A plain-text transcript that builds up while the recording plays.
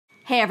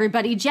Hey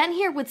everybody, Jen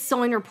here with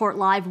Sewing Report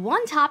Live.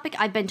 One topic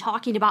I've been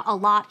talking about a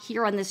lot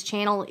here on this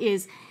channel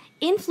is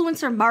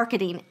influencer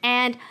marketing.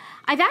 And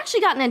I've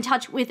actually gotten in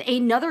touch with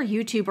another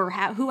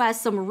YouTuber who has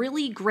some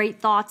really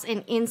great thoughts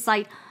and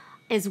insight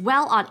as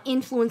well on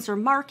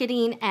influencer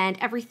marketing and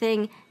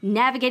everything,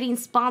 navigating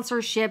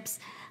sponsorships,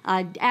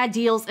 ad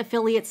deals,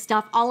 affiliate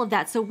stuff, all of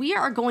that. So we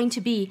are going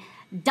to be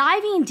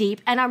diving deep,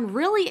 and I'm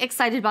really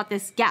excited about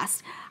this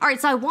guest. All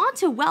right, so I want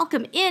to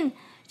welcome in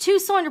to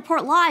Sewing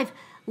Report Live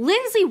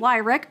Lindsay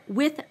Wyrick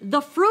with the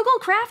Frugal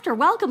Crafter.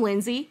 Welcome,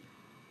 Lindsay.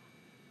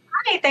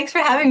 Hi, thanks for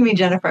having me,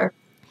 Jennifer.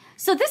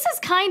 So this is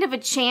kind of a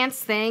chance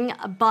thing,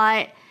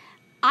 but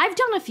I've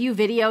done a few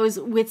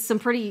videos with some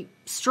pretty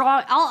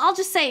strong, I'll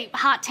just say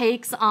hot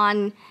takes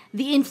on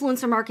the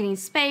influencer marketing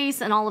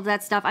space and all of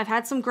that stuff. I've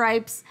had some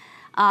gripes,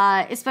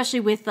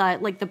 especially with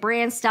like the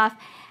brand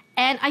stuff.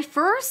 And I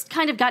first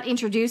kind of got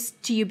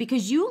introduced to you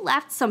because you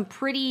left some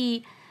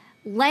pretty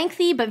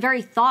lengthy but very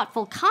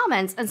thoughtful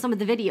comments on some of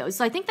the videos.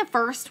 So I think the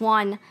first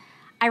one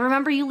I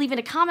remember you leaving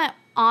a comment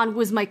on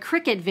was my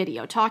Cricut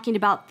video, talking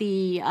about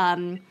the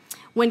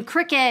when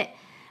Cricut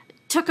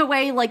took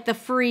away like the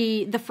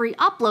free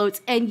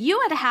uploads, and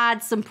you had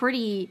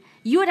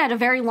a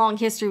very long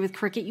history with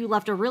Cricut. You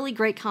left a really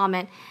great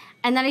comment,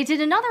 and then I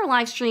did another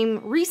live stream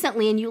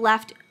recently, and you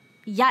left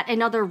yet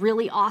another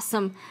really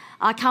awesome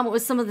comment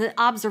with some of the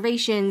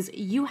observations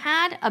you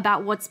had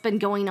about what's been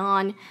going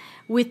on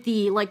with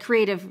the like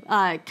creative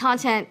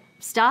content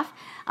stuff.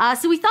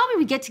 So we thought we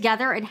would get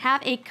together and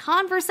have a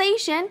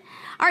conversation.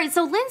 All right,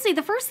 so Lindsay,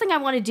 the first thing I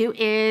want to do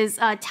is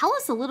tell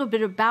us a little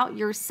bit about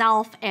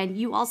yourself. And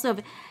you also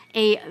have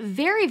a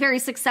very, very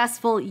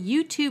successful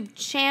YouTube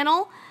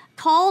channel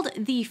called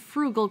The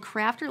Frugal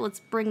Crafter.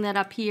 Let's bring that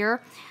up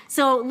here.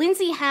 So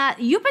Lindsay,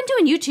 you've been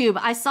doing YouTube.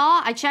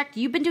 I checked,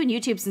 you've been doing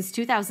YouTube since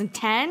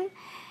 2010.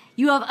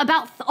 You have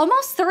about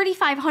almost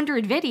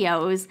 3,500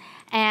 videos,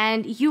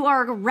 and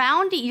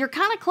you're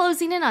kind of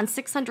closing in on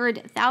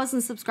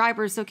 600,000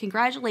 subscribers. So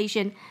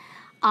congratulations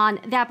on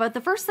that. But the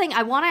first thing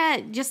I want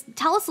to just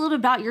tell us a little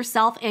about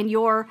yourself and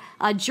your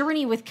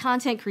journey with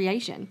content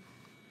creation.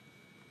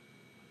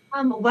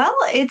 Well,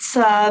 it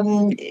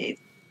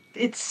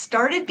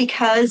started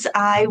because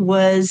I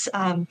was,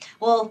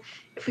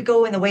 if we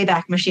go in the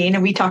Wayback Machine,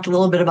 and we talked a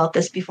little bit about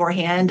this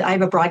beforehand, I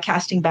have a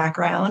broadcasting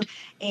background,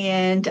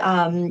 and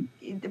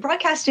the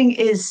broadcasting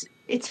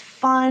it's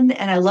fun,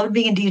 and I loved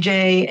being a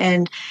DJ,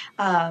 and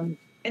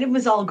it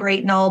was all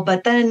great and all,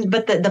 but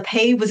the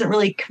pay wasn't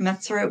really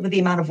commensurate with the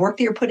amount of work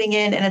that you're putting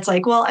in, and it's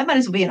like, well, I might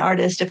as well be an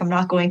artist if I'm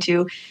not going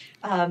to,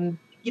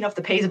 if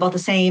the pay is about the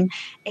same.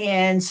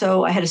 And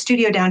so I had a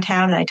studio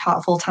downtown and I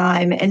taught full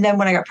time. And then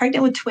when I got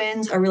pregnant with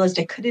twins, I realized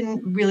I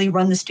couldn't really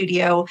run the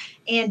studio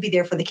and be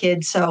there for the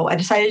kids. So I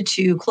decided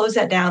to close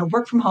that down,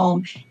 work from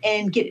home,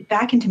 and get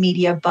back into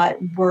media, but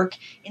work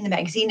in the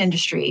magazine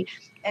industry.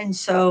 And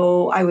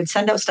so I would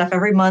send out stuff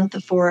every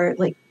month for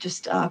like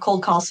just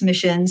cold call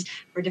submissions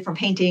for different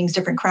paintings,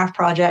 different craft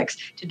projects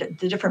to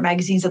the different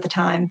magazines at the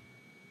time.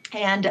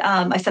 And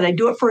I said I'd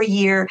do it for a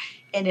year.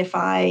 And if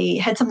I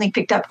had something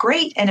picked up,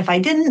 great. And if I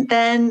didn't,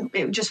 then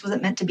it just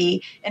wasn't meant to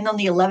be. And on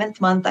the 11th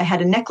month, I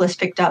had a necklace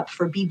picked up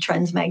for Bead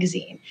Trends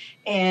magazine.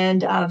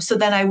 And so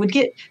then I would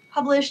get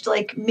published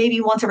like maybe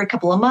once every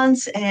couple of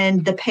months.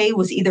 And the pay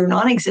was either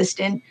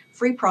non-existent,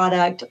 free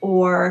product,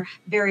 or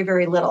very,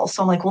 very little.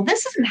 So I'm like, well,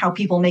 this isn't how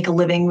people make a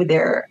living with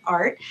their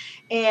art.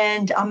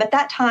 And at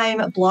that time,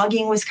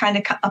 blogging was kind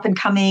of up and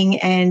coming.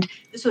 And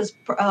this was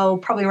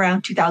probably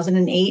around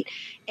 2008.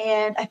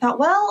 And I thought,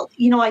 well,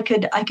 I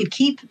could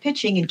keep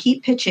pitching and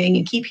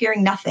keep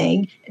hearing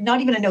nothing,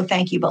 not even a no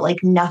thank you, but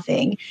like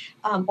nothing.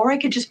 Or I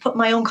could just put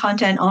my own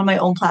content on my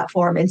own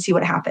platform and see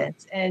what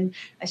happens. And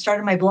I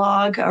started my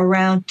blog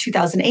around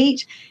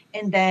 2008.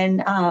 And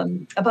then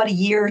about a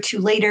year or two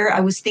later,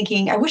 I was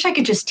thinking, I wish I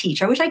could just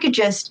teach. I wish I could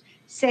just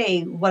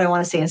say what I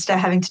want to say instead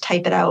of having to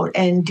type it out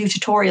and do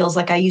tutorials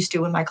like I used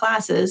to in my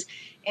classes.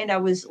 And I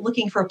was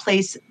looking for a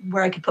place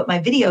where I could put my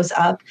videos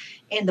up,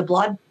 and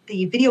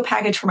the video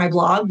package for my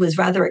blog was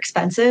rather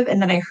expensive.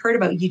 And then I heard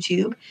about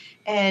YouTube.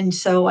 And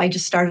so I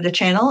just started a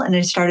channel, and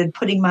I started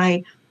putting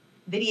my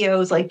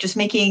videos, like just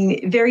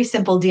making very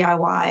simple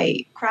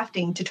DIY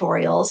crafting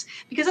tutorials.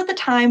 Because at the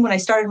time when I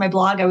started my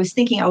blog, I was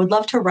thinking I would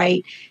love to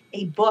write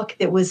a book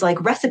that was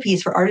like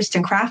recipes for artists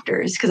and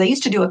crafters. Because I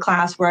used to do a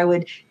class where I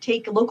would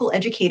take local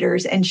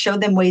educators and show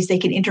them ways they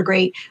can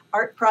integrate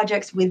art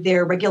projects with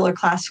their regular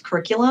class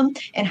curriculum,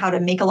 and how to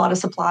make a lot of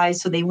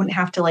supplies so they wouldn't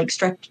have to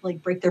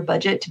break their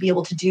budget to be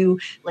able to do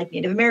like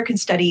Native American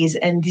studies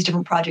and these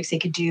different projects they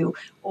could do,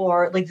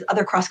 or like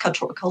other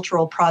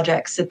cross-cultural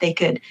projects that they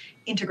could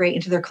integrate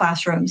into their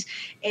classrooms.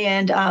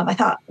 And I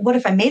thought, what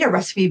if I made a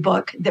recipe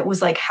book that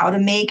was like how to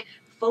make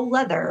faux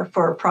leather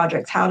for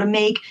projects, how to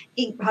make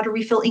ink, how to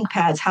refill ink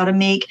pads, how to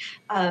make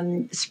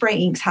spray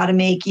inks, how to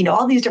make,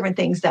 all these different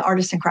things that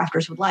artists and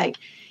crafters would like.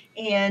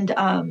 And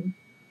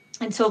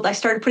so I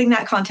started putting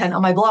that content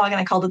on my blog, and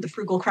I called it The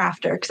Frugal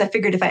Crafter, because I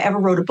figured if I ever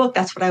wrote a book,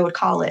 that's what I would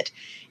call it.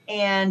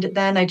 And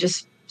then I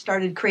just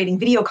started creating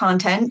video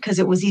content because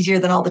it was easier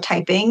than all the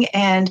typing.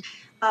 And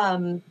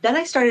then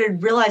I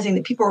started realizing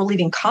that people were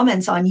leaving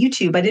comments on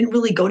YouTube. I didn't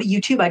really go to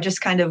YouTube. I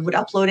just kind of would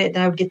upload it,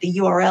 then I would get the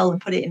URL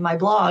and put it in my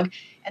blog.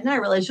 And then I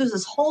realized there was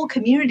this whole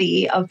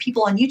community of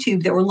people on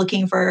YouTube that were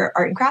looking for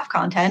art and craft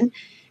content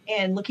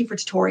and looking for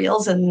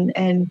tutorials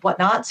and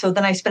whatnot. So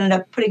then I ended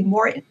up putting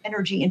more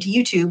energy into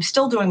YouTube,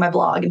 still doing my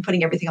blog and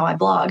putting everything on my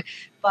blog.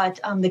 But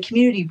the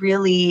community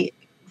really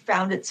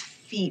found its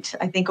feet,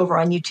 I think, over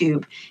on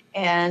YouTube.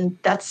 And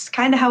that's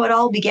kind of how it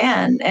all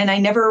began. And I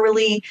never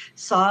really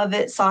saw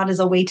it as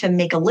a way to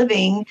make a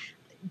living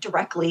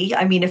directly.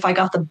 I mean, if I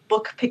got the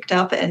book picked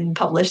up and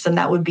published, then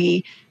that would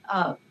be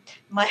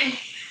my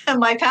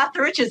my path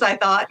to riches, I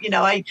thought.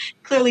 I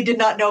clearly did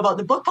not know about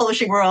the book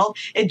publishing world,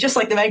 and just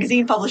like the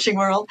magazine publishing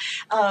world.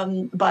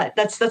 But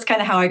that's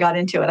kind of how I got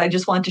into it. I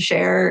just wanted to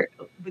share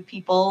with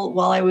people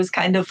while I was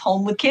kind of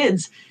home with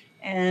kids.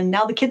 And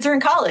now the kids are in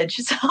college.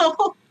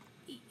 So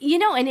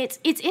and it's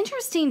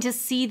interesting to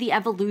see the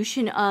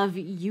evolution of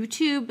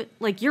YouTube.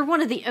 Like, you're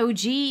one of the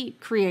OG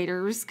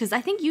creators, because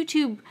I think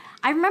YouTube,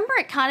 I remember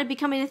it kind of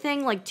becoming a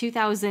thing like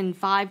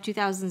 2005,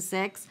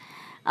 2006.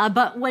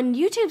 But when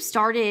YouTube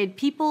started,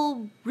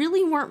 people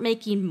really weren't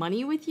making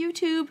money with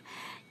YouTube.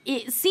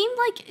 It seemed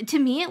like, to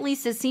me at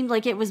least, it seemed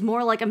like it was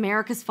more like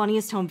America's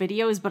Funniest Home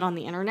Videos, but on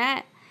the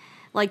internet.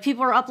 Like,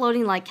 people were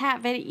uploading like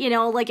cat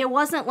video, like it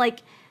wasn't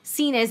like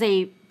seen as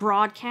a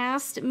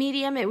broadcast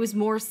medium. It was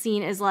more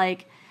seen as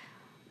like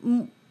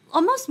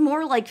almost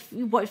more like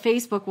what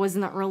Facebook was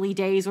in the early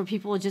days, where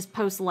people would just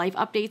post life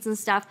updates and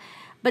stuff.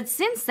 But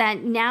since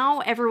then, now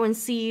everyone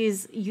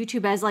sees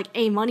YouTube as like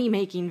a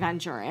money-making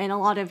venture. And a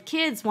lot of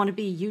kids want to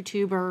be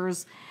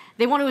YouTubers.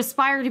 They want to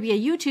aspire to be a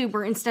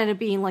YouTuber instead of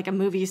being like a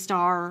movie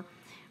star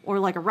or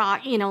like a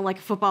rock, like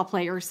a football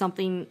player or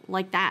something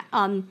like that.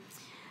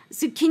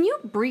 So can you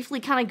briefly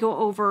kind of go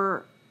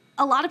over,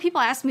 a lot of people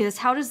ask me this,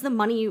 how does the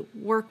money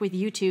work with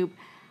YouTube?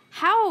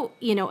 How,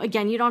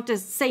 again, you don't have to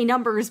say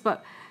numbers,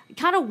 but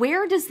kind of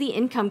where does the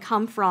income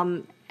come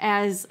from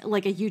as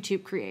like a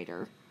YouTube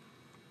creator?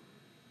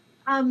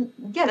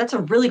 Yeah, that's a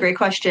really great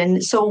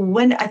question. So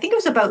when I think it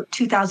was about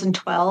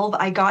 2012,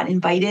 I got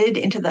invited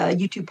into the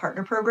YouTube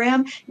Partner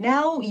Program.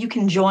 Now you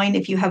can join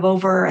if you have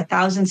over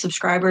 1,000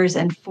 subscribers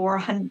and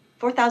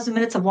 4,000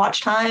 minutes of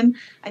watch time,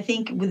 I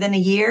think, within a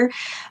year.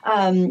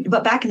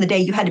 But back in the day,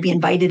 you had to be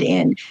invited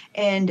in.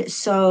 And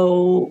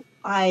so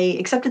I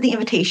accepted the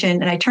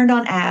invitation and I turned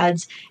on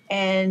ads,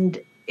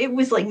 and it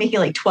was like making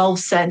like 12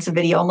 cents a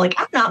video. I'm like,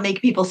 I'm not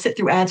making people sit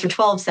through ads for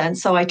 12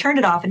 cents. So I turned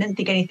it off and didn't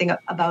think anything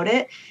about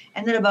it.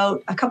 And then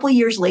about a couple of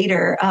years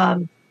later,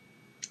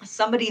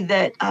 somebody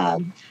that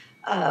one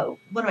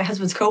of my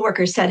husband's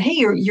coworkers said, "Hey,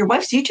 your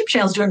wife's YouTube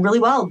channel is doing really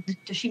well.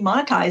 Does she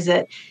monetize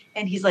it?"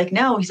 And he's like,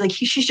 "No." He's like,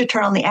 she should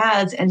turn on the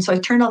ads. And so I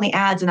turned on the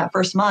ads, and that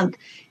first month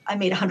I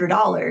made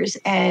 $100.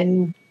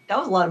 And that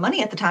was a lot of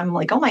money at the time. I'm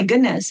like, oh my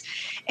goodness.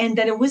 And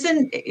then it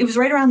was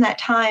right around that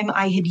time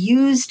I had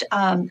used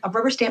a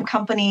rubber stamp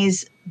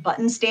company's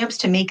button stamps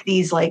to make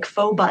these like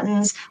faux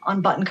buttons on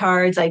button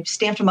cards. I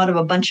stamped them out of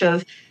a bunch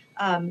of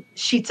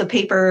sheets of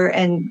paper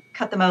and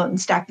cut them out and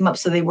stacked them up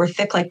so they were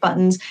thick like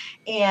buttons.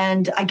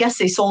 And I guess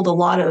they sold a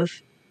lot of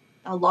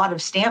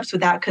stamps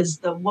with that, because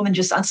the woman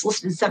just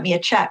unsolicited sent me a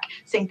check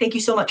saying, "Thank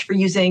you so much for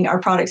using our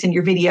products in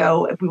your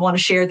video. If we want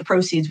to share the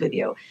proceeds with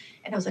you."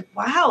 And I was like,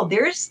 wow,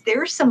 there's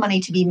some money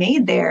to be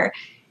made there.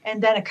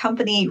 And then a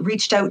company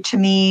reached out to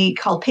me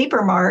called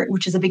Paper Mart,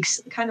 which is a big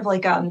kind of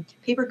like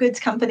paper goods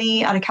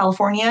company out of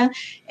California.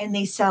 And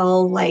they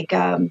sell like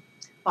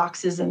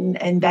boxes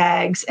and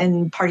bags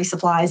and party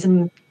supplies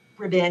and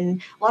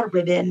ribbon, a lot of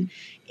ribbon.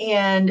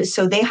 And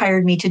so they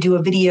hired me to do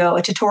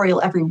a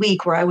tutorial every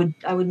week where I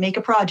would make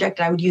a project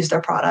and I would use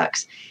their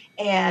products.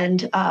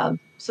 And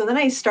so then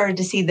I started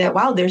to see that,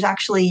 wow,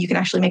 you can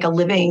actually make a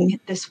living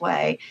this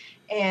way.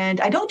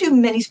 And I don't do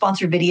many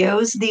sponsored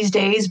videos these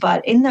days,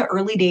 but in the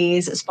early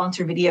days,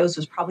 sponsored videos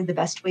was probably the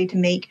best way to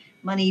make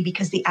money,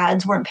 because the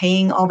ads weren't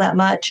paying all that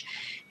much.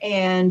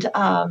 And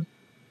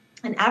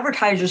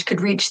advertisers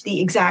could reach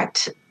the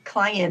exact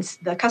clients,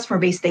 the customer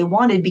base they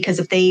wanted, because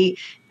if they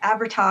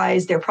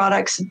advertise their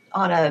products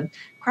on a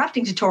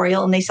crafting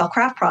tutorial and they sell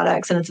craft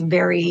products, and it's a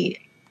very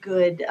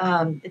good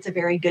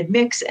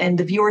mix, and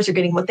the viewers are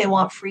getting what they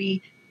want,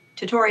 free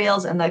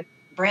tutorials, and the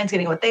brand's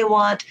getting what they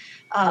want,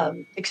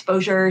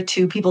 exposure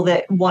to people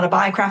that want to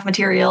buy craft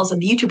materials,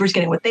 and the YouTubers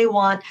getting what they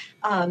want,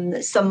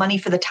 some money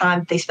for the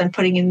time they spend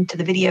putting into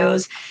the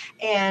videos.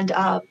 And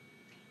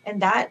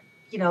that,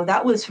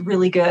 that was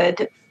really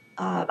good.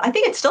 I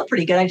think it's still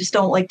pretty good. I just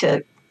don't like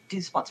to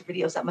do sponsored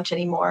videos that much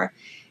anymore.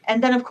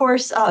 And then, of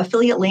course,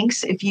 affiliate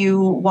links. If you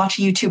watch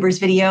a YouTuber's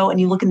video and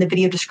you look in the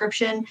video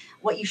description,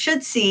 what you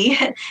should see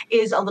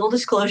is a little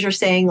disclosure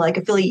saying like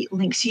affiliate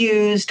links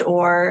used,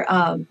 or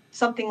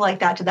something like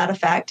that to that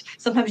effect.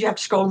 Sometimes you have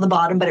to scroll to the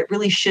bottom, but it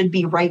really should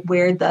be right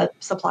where the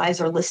supplies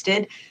are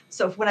listed.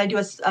 So when I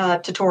do a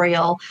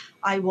tutorial,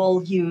 I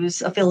will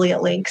use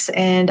affiliate links,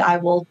 and I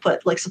will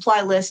put like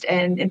supply list,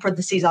 and in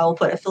parentheses, I will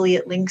put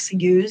affiliate links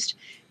used.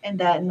 And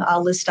then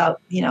I'll list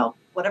out,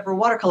 whatever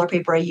watercolor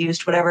paper I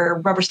used,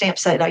 whatever rubber stamp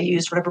set I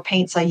used, whatever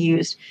paints I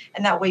used.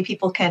 And that way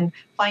people can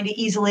find it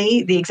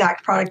easily, the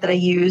exact product that I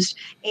used.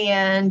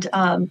 And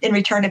in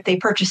return, if they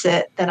purchase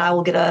it, then I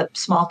will get a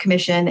small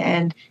commission,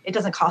 and it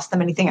doesn't cost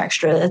them anything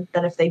extra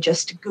than if they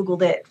just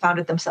Googled it, found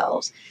it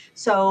themselves.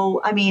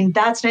 So, I mean,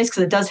 that's nice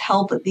because it does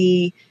help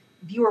the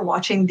viewer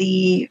watching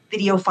the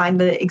video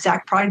find the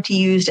exact product he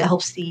used. It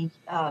helps the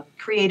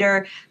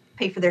creator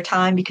pay for their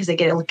time because they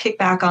get a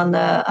kickback on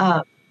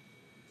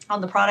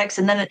the products.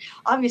 And then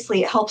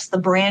obviously it helps the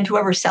brand,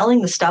 whoever's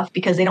selling the stuff,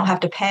 because they don't have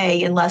to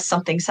pay unless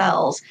something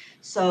sells.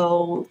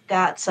 So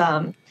that's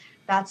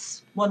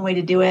one way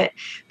to do it.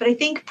 But I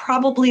think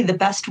probably the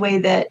best way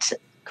that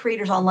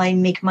creators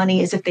online make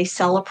money is if they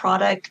sell a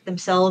product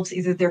themselves.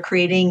 Either they're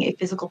creating a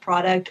physical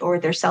product, or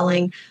they're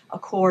selling a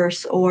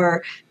course,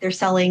 or they're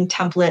selling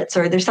templates,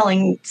 or they're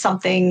selling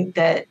something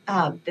that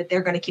that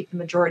they're going to keep the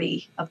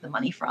majority of the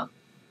money from.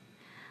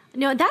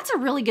 No, that's a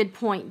really good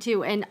point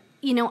too. And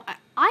you know,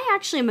 I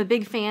actually am a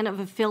big fan of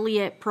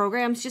affiliate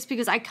programs, just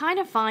because I kind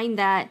of find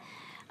that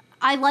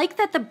I like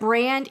that the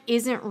brand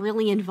isn't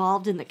really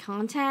involved in the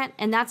content.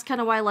 And that's kind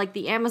of why I like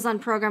the Amazon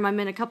program. I'm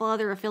in a couple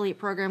other affiliate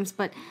programs,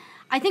 but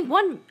I think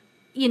one,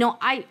 you know,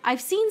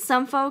 I've seen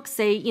some folks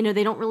say, you know,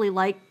 they don't really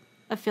like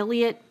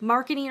affiliate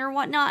marketing or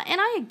whatnot,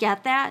 and I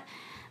get that.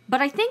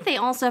 But I think they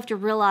also have to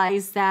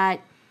realize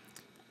that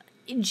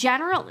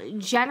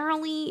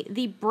generally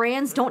the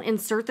brands don't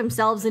insert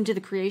themselves into the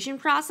creation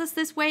process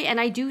this way,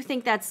 and I do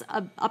think that's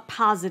a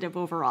positive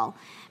overall.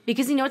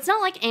 Because, you know, it's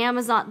not like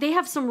Amazon, they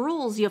have some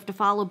rules you have to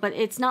follow, but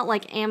it's not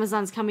like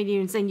Amazon's coming to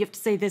you and saying you have to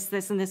say this,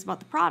 this, and this about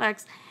the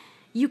products.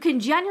 You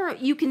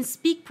can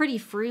speak pretty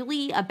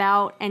freely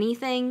about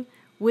anything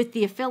with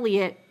the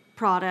affiliate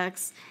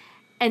products,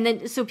 and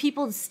then so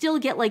people still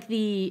get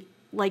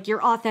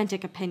your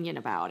authentic opinion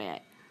about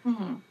it.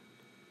 Mm-hmm.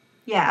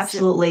 Yeah,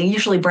 absolutely.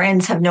 Usually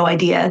brands have no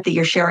idea that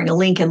you're sharing a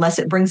link unless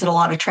it brings in a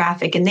lot of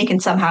traffic, and they can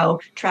somehow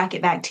track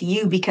it back to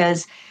you,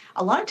 because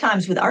a lot of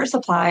times with art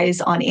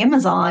supplies on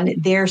Amazon,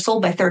 they're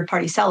sold by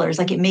third-party sellers.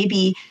 Like, it may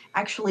be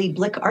actually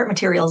Blick Art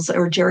Materials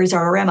or Jerry's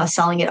Artorama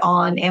selling it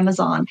on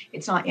Amazon.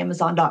 It's not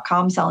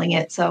Amazon.com selling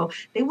it. So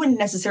they wouldn't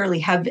necessarily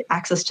have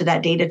access to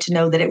that data to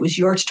know that it was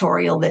your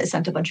tutorial that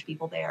sent a bunch of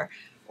people there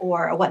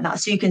or whatnot.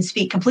 So you can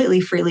speak completely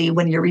freely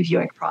when you're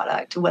reviewing a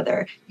product,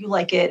 whether you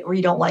like it or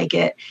you don't like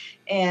it.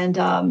 And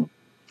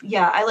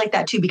yeah, I like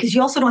that too, because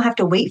you also don't have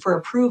to wait for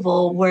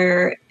approval,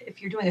 where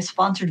if you're doing a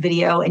sponsored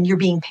video and you're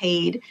being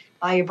paid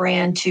by a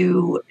brand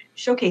to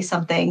showcase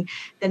something,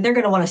 then they're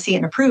going to want to see it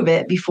and approve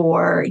it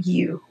before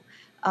you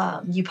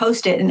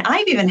post it. And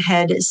I've even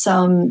had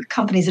some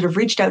companies that have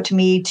reached out to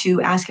me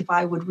to ask if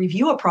I would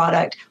review a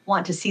product,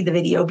 want to see the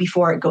video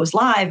before it goes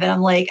live. And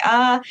I'm like,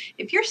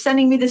 if you're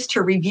sending me this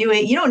to review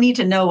it, you don't need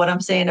to know what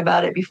I'm saying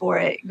about it before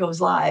it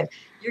goes live.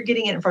 You're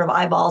getting it in front of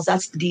eyeballs.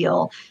 That's the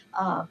deal.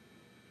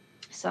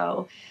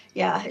 So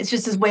yeah, it's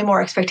just, there's way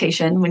more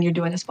expectation when you're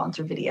doing a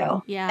sponsored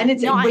video. Yeah. And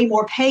it's way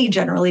more pay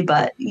generally,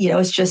 but you know,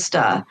 it's just,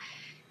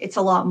 it's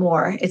a lot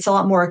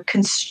more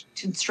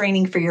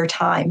constraining for your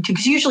time too,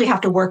 because you usually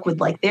have to work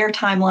with like their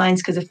timelines,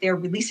 because if they're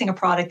releasing a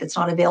product that's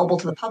not available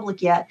to the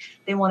public yet,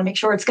 they want to make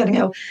sure it's going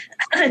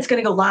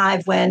to go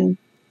live when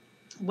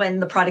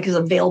the product is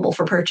available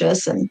for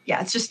purchase. And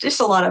yeah, it's just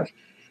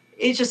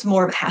it's just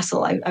more of a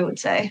hassle, I would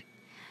say.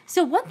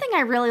 So one thing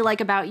I really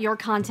like about your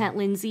content,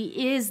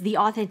 Lindsay, is the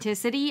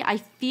authenticity. I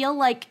feel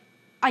like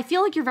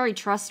you're very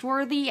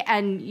trustworthy,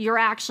 and you're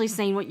actually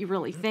saying what you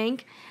really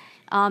think.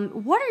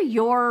 What are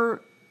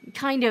your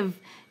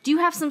do you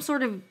have some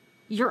sort of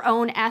your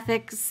own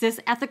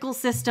ethical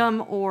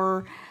system,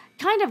 or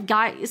kind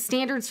of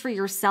standards for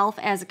yourself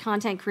as a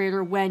content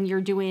creator when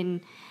you're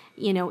doing,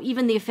 you know,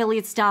 even the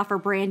affiliate stuff or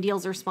brand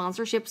deals or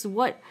sponsorships?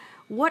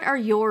 What are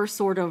your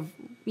sort of,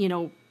 you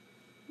know,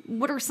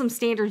 what are some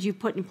standards you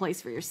put in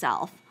place for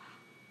yourself?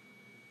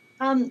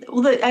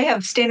 Well, I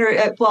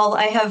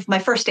have my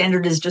first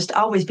standard is just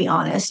always be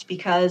honest,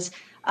 because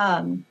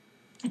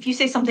if you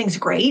say something's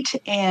great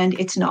and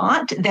it's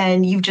not,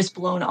 then you've just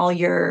blown all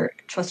your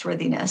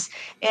trustworthiness.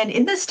 And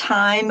in this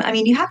time, I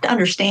mean, you have to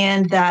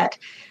understand that,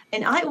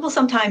 and I will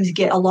sometimes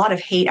get a lot of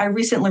hate. I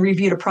recently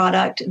reviewed a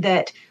product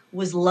that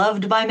was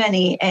loved by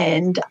many,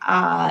 and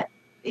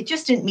it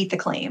just didn't meet the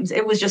claims.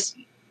 It was just,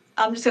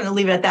 I'm just going to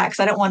leave it at that, because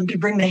I don't want to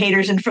bring the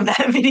haters in from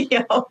that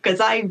video, because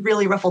I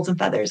really ruffled some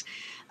feathers.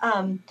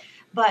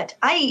 But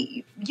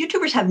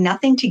YouTubers have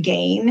nothing to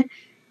gain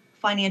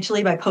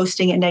financially by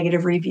posting a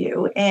negative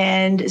review.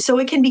 And so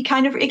it can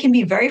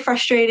be very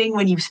frustrating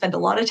when you spend a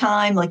lot of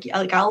time, like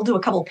I'll do a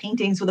couple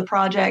paintings with a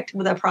product,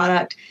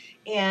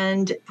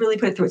 and really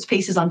put it through its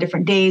paces on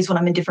different days when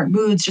I'm in different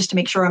moods, just to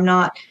make sure I'm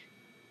not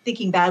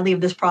thinking badly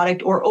of this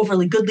product or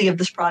overly goodly of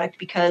this product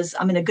because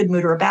I'm in a good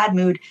mood or a bad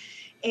mood.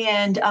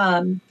 And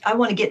I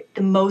want to get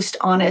the most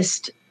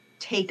honest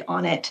take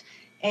on it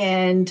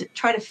and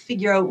try to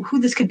figure out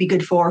who this could be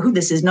good for, who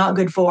this is not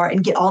good for,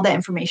 and get all that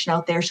information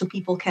out there so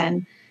people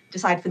can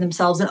decide for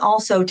themselves, and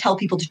also tell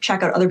people to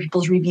check out other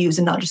people's reviews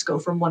and not just go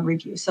from one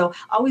review. So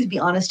always be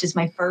honest is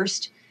my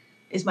first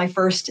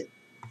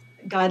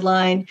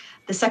guideline.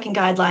 The second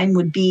guideline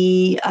would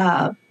be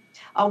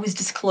always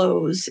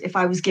disclose if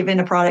I was given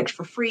a product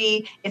for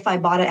free, if I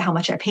bought it, how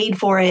much I paid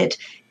for it,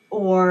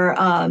 or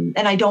and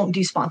I don't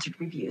do sponsored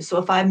reviews. So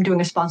if I'm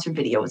doing a sponsored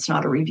video, it's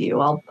not a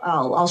review.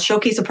 I'll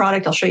showcase a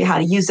product, I'll show you how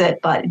to use it,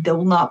 but it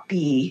will not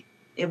be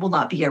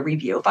a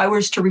review. If I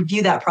was to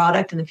review that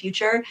product in the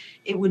future,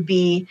 it would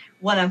be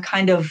when I'm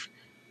kind of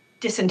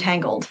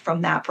disentangled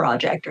from that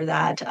project or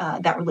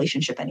that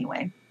relationship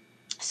anyway.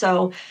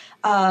 So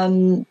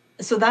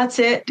so that's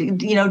it.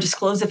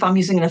 Disclose if I'm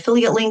using an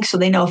affiliate link so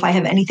they know if I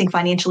have anything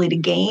financially to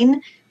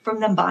gain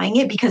from them buying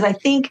it, because I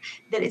think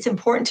that it's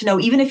important to know,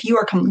 even if you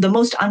are the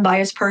most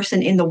unbiased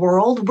person in the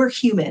world, we're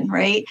human,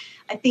 right?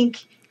 I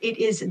think it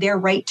is their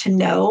right to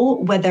know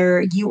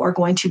whether you are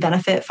going to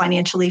benefit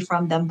financially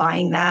from them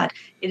buying that.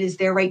 It is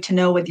their right to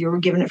know whether you were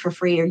given it for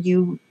free or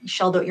you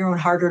shelled out your own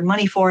hard-earned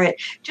money for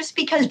it.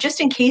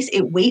 Just in case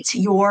it weights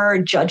your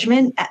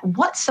judgment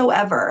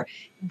whatsoever,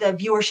 the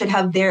viewer should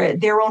have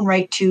their own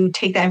right to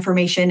take that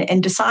information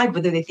and decide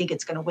whether they think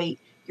it's going to weight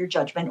your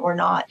judgment or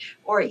not.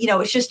 Or,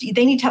 it's just,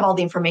 they need to have all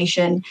the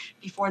information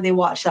before they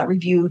watch that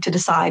review to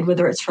decide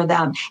whether it's for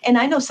them. And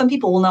I know some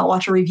people will not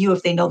watch a review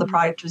if they know the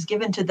product was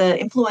given to the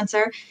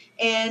influencer.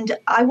 And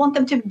I want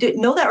them to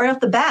know that right off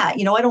the bat.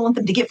 I don't want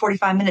them to get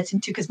 45 minutes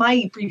into, because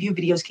my review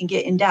videos can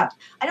get in depth.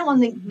 I don't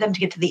want them to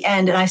get to the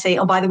end and I say,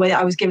 oh, by the way,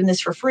 I was given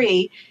this for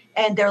free.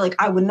 And they're like,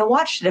 I wouldn't have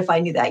watched it if I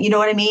knew that. You know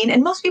what I mean?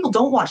 And most people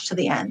don't watch to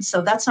the end.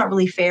 So that's not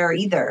really fair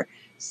either.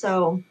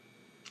 So,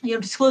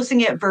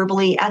 disclosing it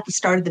verbally at the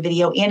start of the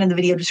video and in the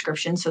video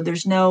description. So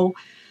there's no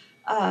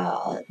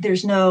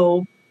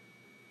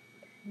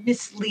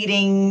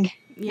misleading,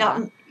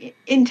 not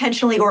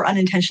intentionally or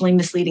unintentionally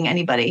misleading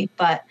anybody.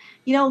 But,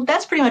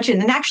 that's pretty much it.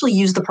 And actually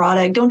use the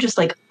product. Don't just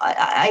one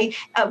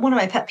of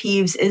my pet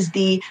peeves is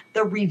the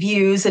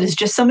reviews that is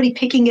just somebody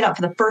picking it up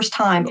for the first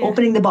time,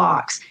 opening the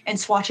box and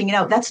swatching it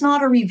out. That's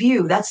not a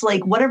review. That's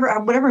like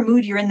whatever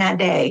mood you're in that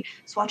day,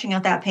 swatching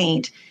out that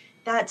paint.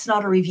 That's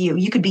not a review.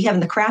 You could be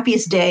having the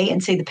crappiest day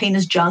and say the paint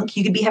is junk.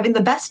 You could be having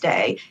the best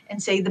day and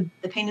say the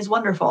paint is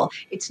wonderful.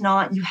 It's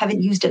not, you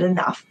haven't used it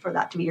enough for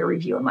that to be a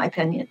review, in my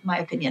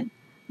opinion.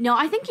 No,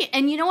 I think,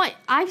 and you know what?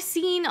 I've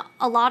seen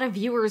a lot of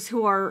viewers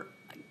who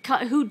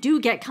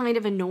do get kind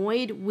of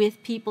annoyed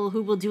with people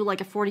who will do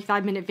like a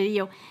 45-minute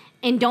video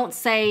and don't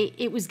say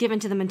it was given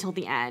to them until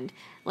the end.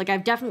 Like,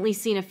 I've definitely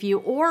seen a few,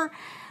 or,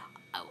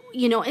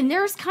 and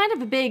there's kind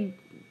of a big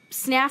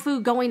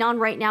snafu going on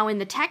right now in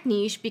the tech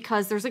niche,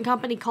 because there's a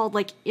company called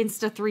like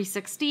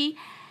Insta360,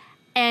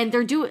 and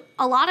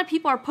a lot of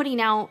people are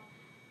putting out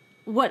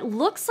what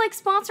looks like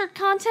sponsored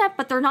content,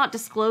 but they're not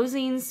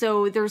disclosing.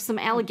 So there's some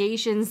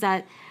allegations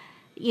that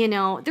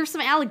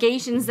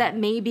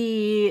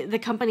maybe the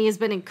company has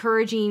been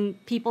encouraging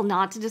people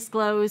not to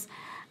disclose.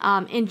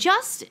 And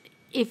just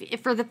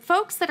if for the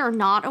folks that are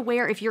not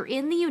aware, if you're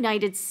in the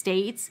United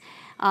States,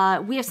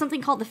 we have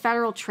something called the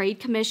Federal Trade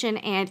Commission,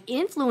 and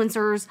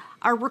influencers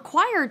are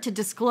required to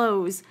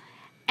disclose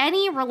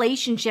any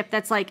relationship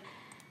that's like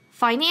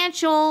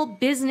financial,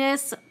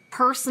 business,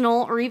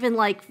 personal, or even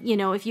like,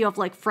 if you have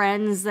like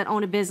friends that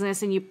own a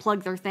business and you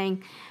plug their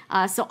thing.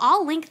 So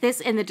I'll link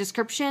this in the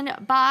description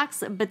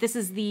box, but this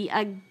is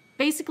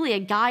basically a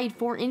guide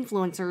for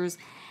influencers.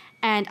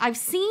 And I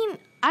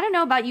don't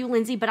know about you,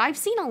 Lindsay, but I've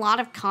seen a lot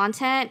of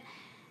content,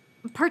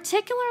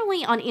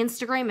 particularly on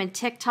Instagram and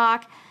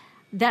TikTok,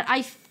 that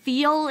I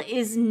feel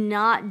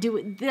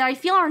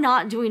are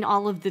not doing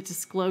all of the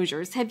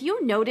disclosures. Have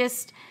you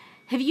noticed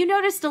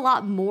a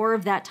lot more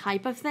of that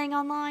type of thing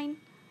online?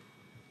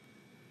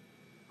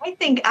 I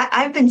think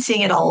I've been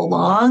seeing it all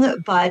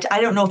along, but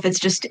I don't know if it's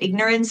just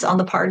ignorance on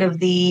the part of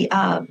the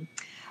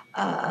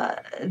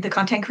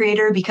content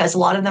creator, because a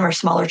lot of them are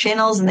smaller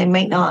channels and they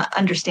might not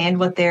understand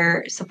what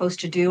they're supposed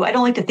to do. I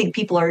don't like to think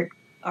people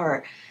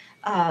are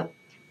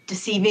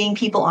deceiving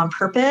people on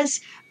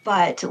purpose.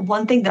 But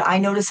one thing that I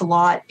notice a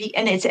lot,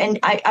 and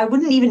I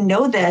wouldn't even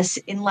know this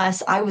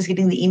unless I was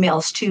getting the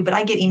emails too, but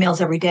I get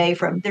emails every day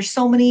there's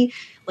so many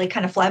like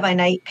kind of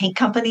fly-by-night paint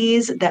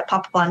companies that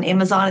pop up on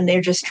Amazon, and they're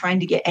just trying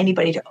to get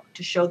anybody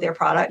to show their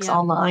products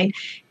online.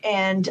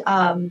 And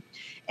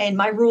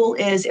my rule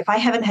is, if I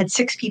haven't had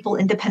 6 people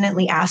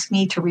independently ask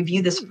me to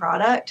review this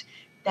product,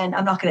 then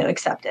I'm not going to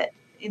accept it.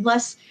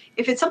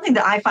 If it's something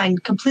that I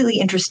find completely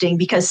interesting,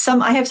 because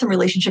I have some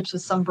relationships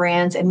with some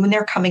brands, and when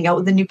they're coming out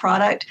with a new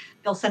product,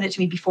 they'll send it to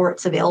me before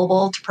it's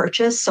available to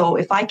purchase. So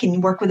if I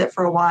can work with it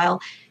for a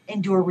while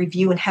and do a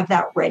review and have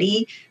that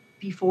ready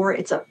before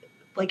it's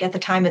at the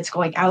time it's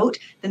going out,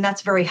 then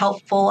that's very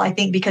helpful, I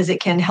think, because it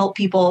can help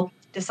people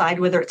decide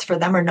whether it's for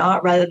them or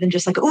not, rather than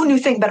just like, oh, new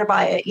thing, better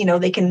buy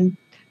it. They can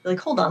like,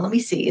 hold on, let me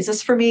see. Is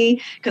this for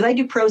me? Because I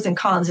do pros and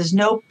cons. There's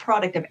no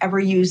product I've ever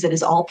used that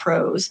is all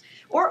pros,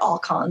 or all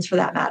cons for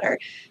that matter.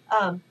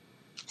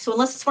 So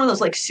unless it's one of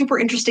those like super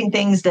interesting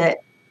things that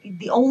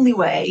the only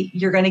way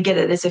you're going to get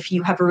it is if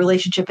you have a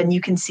relationship and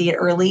you can see it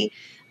early.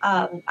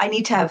 I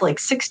need to have like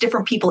 6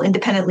 different people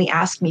independently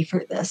ask me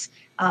for this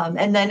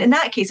And then in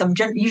that case, I'm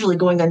usually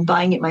going and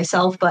buying it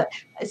myself, but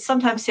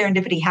sometimes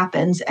serendipity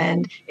happens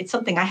and it's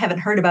something I haven't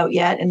heard about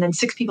yet. And then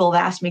 6 people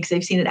have asked me because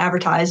they've seen it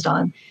advertised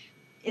on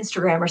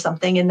Instagram or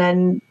something. And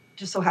then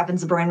just so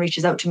happens the brand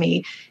reaches out to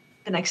me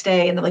the next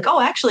day and they're like,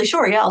 oh, actually,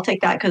 sure. Yeah, I'll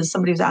take that because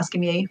somebody was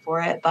asking me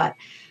for it. But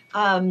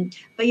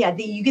yeah,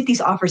 you get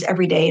these offers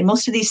every day. And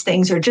most of these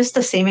things are just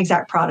the same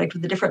exact product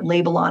with a different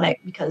label on it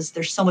because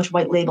there's so much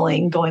white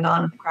labeling going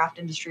on in the craft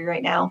industry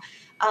right now.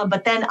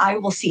 But then I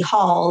will see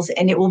hauls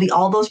and it will be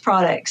all those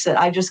products that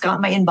I just got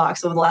in my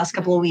inbox over the last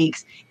couple of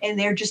weeks. And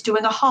they're just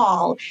doing a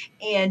haul.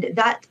 And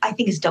that I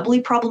think is doubly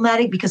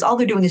problematic because all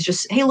they're doing is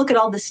just, hey, look at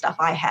all this stuff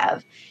I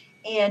have.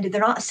 And they're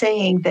not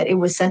saying that it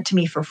was sent to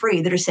me for free.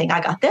 They're just saying,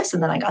 I got this,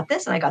 and then I got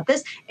this, and I got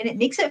this. And it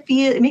makes it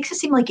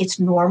seem like it's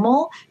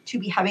normal to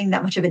be having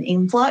that much of an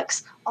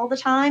influx all the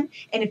time.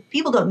 And if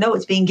people don't know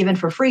it's being given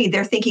for free,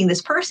 they're thinking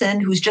this person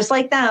who's just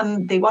like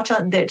them,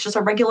 that's just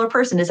a regular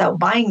person is out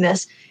buying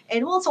this.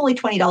 And well, it's only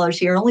 $20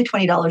 here, only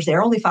 $20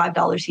 there, only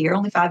 $5 here,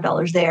 only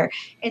 $5 there.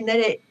 And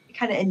then it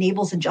kind of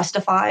enables and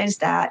justifies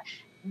that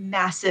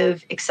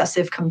massive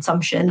excessive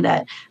consumption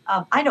that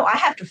I know I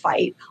have to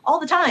fight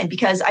all the time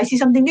because I see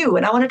something new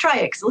and I want to try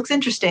it because it looks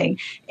interesting.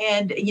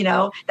 And,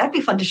 that'd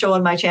be fun to show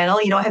on my channel.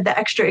 I have that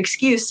extra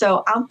excuse.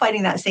 So I'm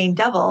fighting that same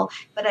devil,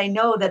 but I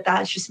know that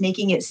that's just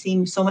making it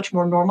seem so much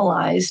more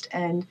normalized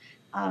and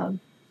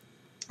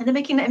then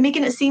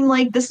making it seem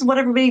like this is what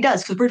everybody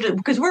does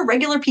because we're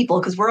regular people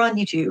because we're on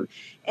YouTube.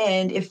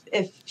 And if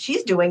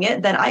she's doing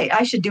it, then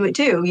I should do it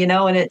too,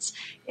 and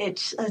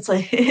it's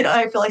like,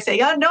 I feel like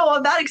saying, oh, no,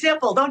 a bad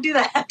example. Don't do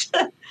that.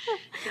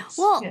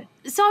 So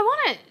I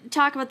want to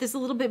talk about this a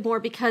little bit more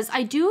because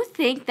I do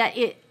think that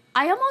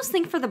I almost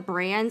think for the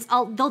brands,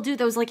 they'll do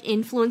those like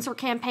influencer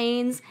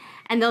campaigns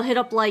and they'll hit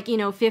up like,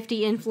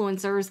 50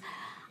 influencers.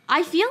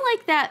 I feel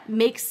like that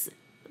makes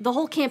the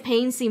whole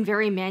campaign seem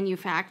very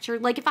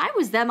manufactured. Like if I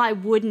was them, I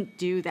wouldn't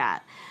do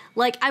that.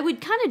 Like I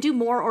would kind of do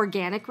more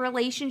organic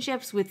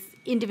relationships with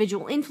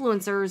individual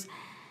influencers,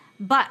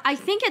 but I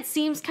think it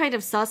seems kind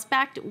of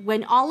suspect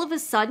when all of a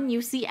sudden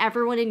you see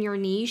everyone in your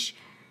niche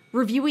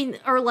reviewing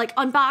or like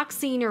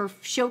unboxing or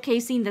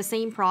showcasing the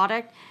same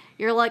product.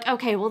 You're like,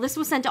 okay, well, this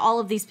was sent to all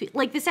of these people.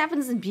 Like this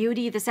happens in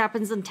beauty, this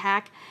happens in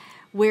tech,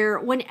 where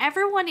when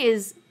everyone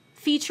is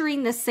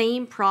featuring the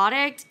same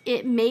product,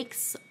 it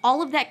makes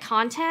all of that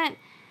content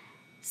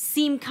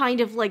seem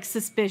kind of like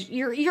suspicious.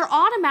 You're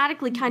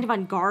automatically kind of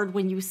on guard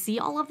when you see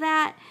all of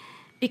that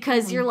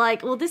because you're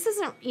like, well, this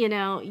isn't,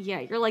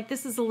 you're like,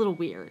 this is a little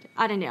weird.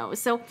 I don't know.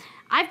 So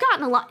I've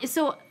gotten a lot.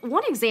 So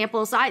one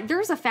example,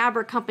 there's a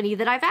fabric company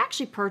that I've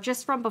actually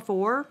purchased from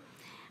before.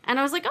 And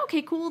I was like,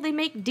 okay, cool. They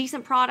make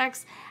decent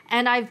products.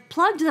 And I've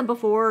plugged them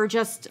before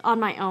just on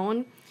my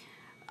own.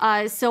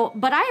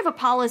 But I have a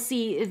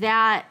policy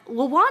that,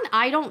 well, one,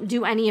 I don't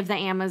do any of the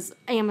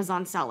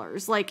Amazon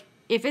sellers. Like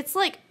if it's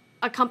like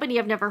a company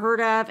I've never heard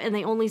of and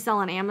they only sell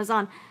on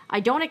Amazon,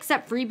 I don't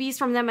accept freebies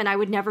from them and I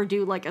would never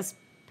do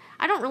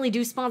I don't really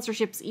do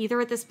sponsorships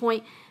either at this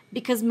point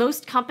because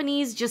most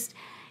companies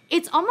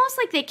it's almost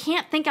like they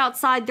can't think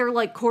outside their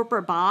like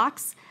corporate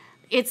box.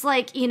 It's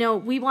like,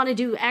 we want to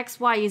do X,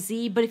 Y,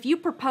 Z, but if you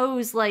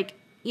propose like,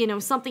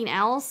 something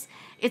else,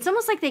 it's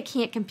almost like they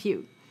can't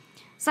compute.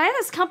 So I had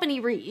this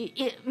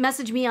company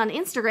message me on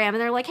Instagram and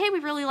they're like, hey, we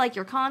really like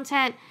your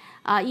content.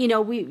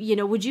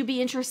 Would you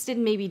be interested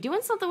in maybe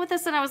doing something with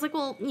us? And I was like,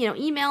 well,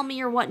 email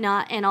me or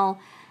whatnot, and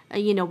I'll,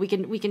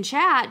 we can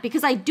chat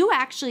because I do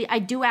actually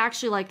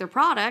like their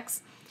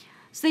products.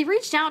 So they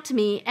reached out to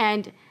me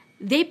and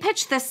they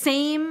pitched the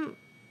same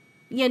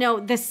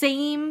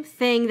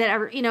thing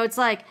that it's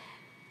like,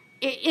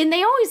 and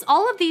they always,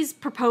 all of these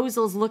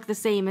proposals look the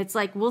same. It's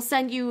like, we'll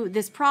send you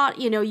this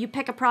you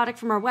pick a product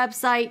from our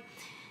website.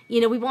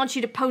 We want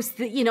you to post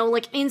the,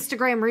 like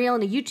Instagram reel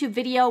and a YouTube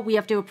video. We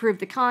have to approve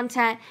the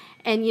content.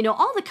 And,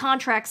 all the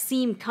contracts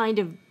seem kind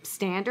of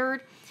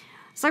standard.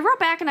 So I wrote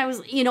back and I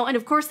was, and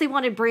of course they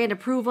wanted brand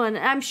approval. And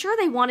I'm sure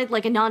they wanted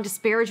like a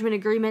non-disparagement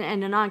agreement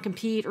and a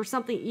non-compete or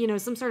something,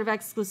 some sort of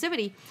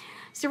exclusivity.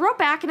 So I wrote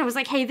back and I was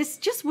like, hey, this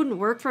just wouldn't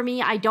work for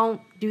me. I don't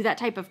do that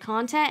type of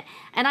content.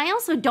 And I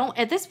also don't,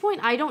 at this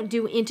point, I don't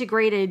do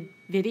integrated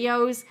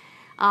videos.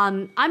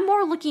 I'm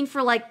more looking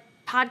for like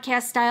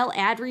podcast style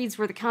ad reads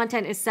where the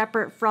content is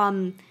separate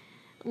from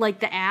like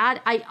the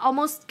ad. I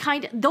almost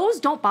those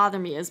don't bother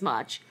me as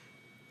much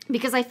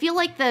because I feel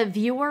like the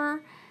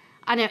viewer,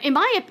 I know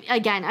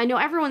I know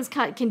everyone's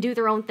can do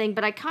their own thing,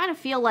 but I kind of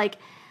feel like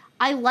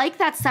I like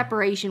that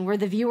separation where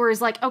the viewer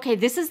is like, okay,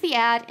 this is the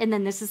ad and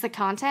then this is the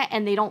content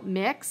and they don't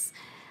mix.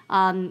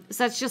 So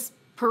that's just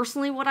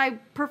personally what I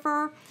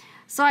prefer.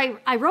 So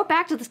I wrote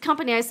back to this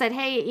company. I said,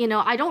 hey,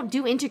 I don't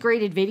do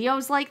integrated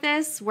videos like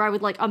this where I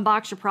would like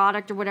unbox your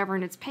product or whatever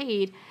and it's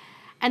paid.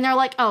 And they're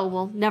like, oh,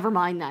 well, never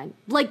mind then.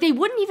 Like they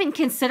wouldn't even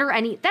consider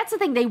that's the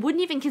thing. They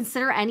wouldn't even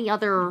consider any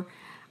other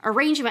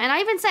arrangement. And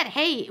I even said,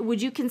 hey,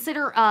 would you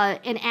consider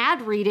an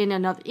ad read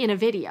in a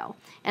video?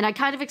 And I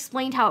kind of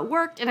explained how it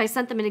worked and I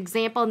sent them an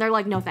example and they're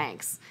like, no,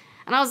 thanks.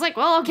 And I was like,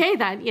 well, okay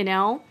then,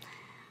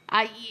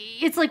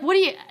 It's like,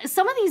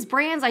 some of these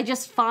brands I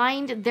just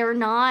find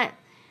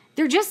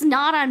they're just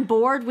not on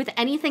board with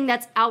anything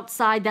that's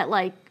outside that,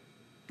 like,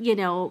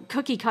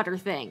 cookie cutter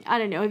thing. I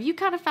don't know. Have you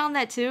kind of found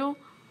that too?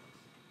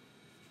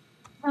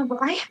 Well,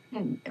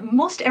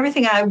 most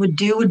everything I would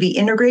do would be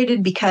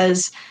integrated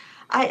because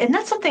and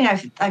that's something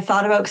I've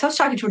thought about because I was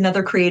talking to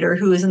another creator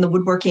who is in the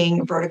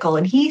woodworking vertical,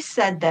 and he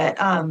said that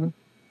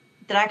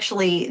that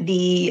actually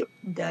the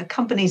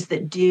companies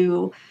that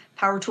do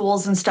power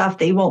tools and stuff,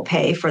 they won't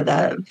pay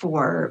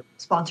for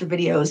sponsored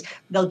videos.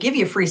 They'll give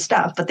you free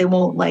stuff, but they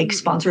won't like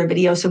sponsor a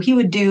video. So he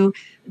would do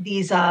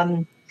these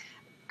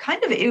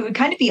it would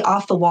kind of be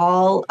off the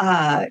wall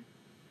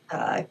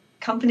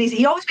companies.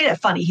 He always made it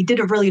funny. He did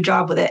a really good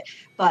job with it,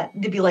 but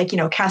they'd be like,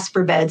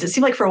 Casper beds. It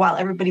seemed like for a while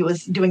everybody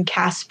was doing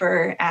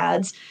Casper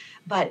ads,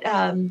 but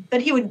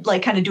he would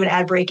like kind of do an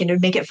ad break and it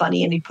would make it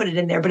funny and he'd put it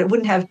in there, but it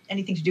wouldn't have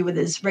anything to do with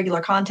his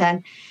regular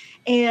content.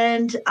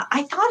 And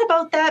I thought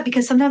about that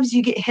because sometimes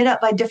you get hit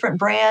up by different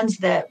brands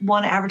that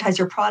want to advertise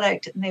your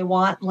product and they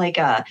want like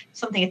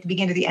something at the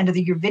beginning or the end of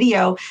your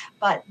video.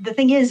 But the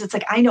thing is, it's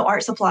like, I know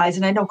art supplies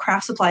and I know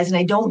craft supplies and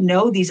I don't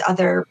know these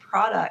other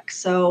products.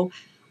 So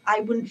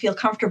I wouldn't feel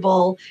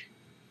comfortable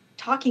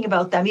talking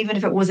about them, even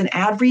if it was an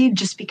ad read,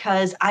 just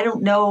because I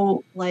don't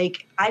know,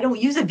 like, I don't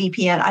use a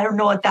VPN. I don't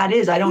know what that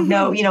is. I don't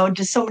know,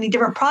 just so many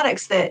different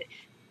products that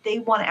they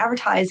want to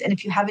advertise. And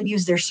if you haven't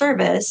used their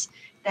service,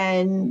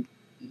 then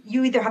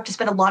you either have to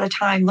spend a lot of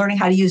time learning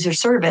how to use their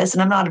service.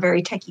 And I'm not a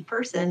very techie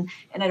person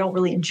and I don't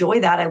really enjoy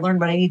that. I learn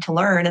what I need to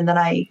learn. And then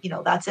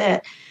that's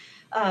it.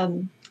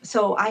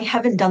 So I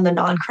haven't done the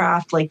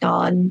non-craft, like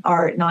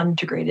non-art,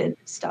 non-integrated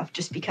stuff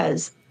just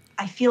because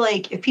I feel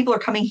like if people are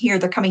coming here,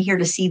 they're coming here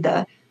to see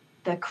the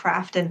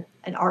craft and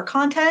art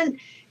content.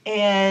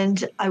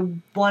 And I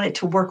want it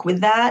to work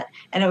with that.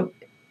 And I don't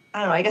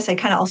know, I guess I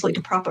kind of also like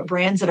to prop up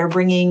brands that are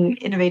bringing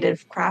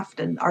innovative craft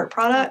and art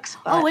products.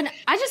 But, and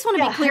I just want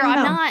to be clear,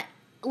 I'm not...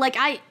 Like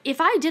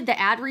if I did the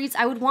ad reads,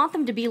 I would want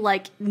them to be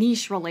like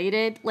niche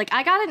related. Like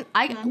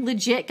I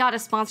legit got a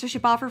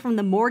sponsorship offer from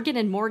the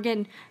Morgan &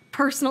 Morgan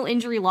personal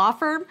injury law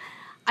firm.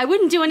 I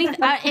wouldn't do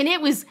anything. And it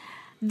was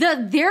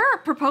their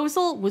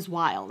proposal was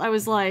wild. I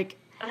was like,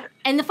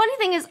 and the funny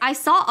thing is I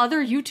saw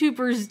other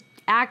YouTubers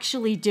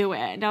actually do it.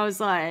 And I was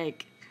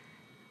like,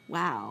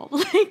 wow,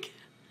 like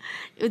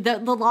the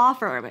law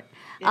firm,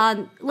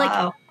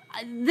 wow.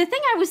 The thing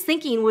I was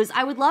thinking was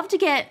I would love to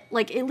get,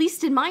 like, at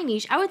least in my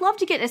niche, I would love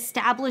to get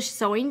established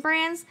sewing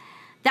brands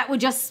that would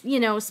just,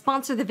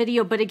 sponsor the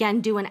video, but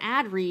again, do an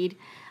ad read.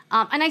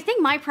 And I think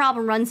my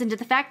problem runs into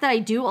the fact that I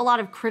do a lot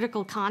of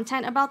critical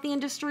content about the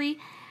industry.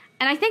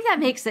 And I think that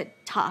makes it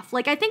tough.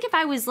 Like, I think if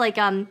I was like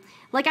I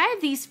have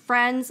these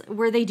friends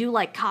where they do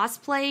like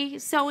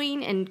cosplay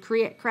sewing and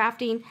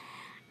crafting.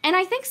 And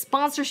I think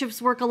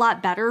sponsorships work a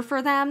lot better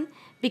for them.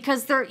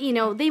 Because they're,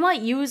 they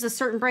might use a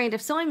certain brand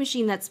of sewing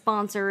machine that's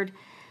sponsored,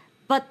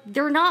 but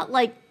they're not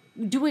like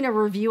doing a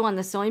review on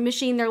the sewing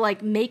machine. They're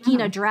like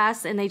making a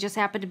dress and they just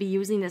happen to be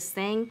using this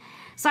thing.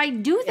 So I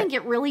do think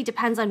it really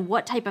depends on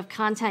what type of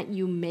content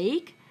you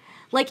make.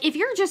 Like if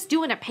you're just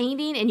doing a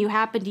painting and you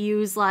happen to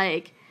use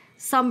like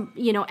some,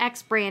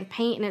 X brand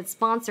paint and it's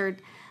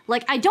sponsored,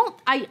 like and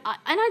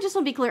I just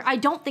want to be clear, I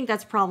don't think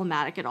that's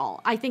problematic at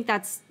all. I think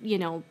that's,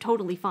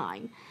 totally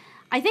fine.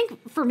 I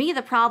think for me,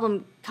 the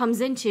problem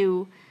comes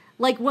into,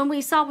 like when we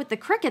saw with the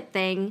Cricut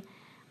thing,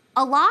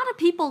 a lot of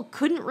people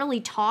couldn't really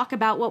talk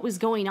about what was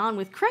going on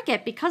with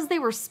Cricut because they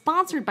were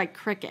sponsored by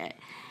Cricut.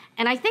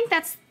 And I think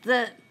that's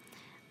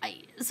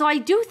so I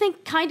do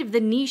think kind of the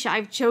niche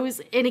I've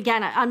chose, and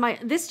again, on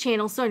this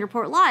channel, Sewing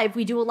Report Live,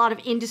 we do a lot of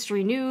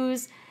industry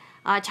news,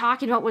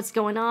 talking about what's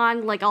going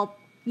on. Like I'll,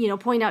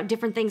 point out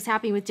different things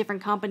happening with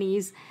different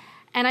companies.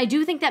 And I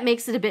do think that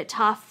makes it a bit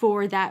tough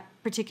for that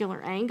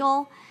particular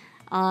angle.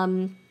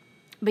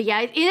 But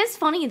yeah, it is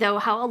funny though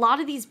how a lot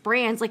of these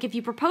brands, like if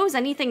you propose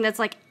anything that's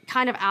like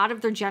kind of out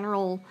of their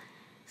general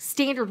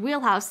standard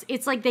wheelhouse,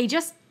 it's like they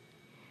just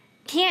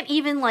can't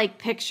even like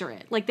picture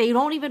it. Like they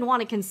don't even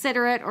want to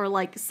consider it or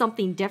like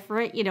something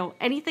different,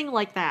 anything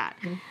like that.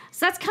 Mm-hmm.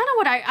 So that's kind of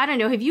what I don't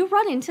know. Have you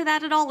run into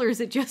that at all or is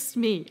it just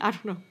me? I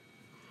don't know.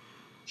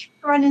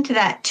 I run into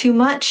that too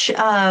much.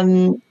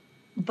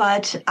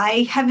 But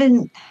I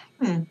haven't,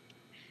 I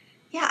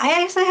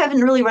guess I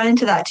haven't really run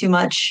into that too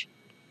much.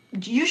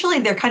 Usually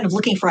they're kind of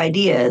looking for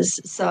ideas.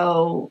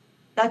 So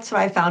that's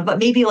what I found. But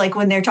maybe like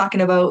when they're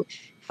talking about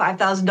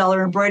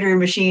 $5,000 embroidery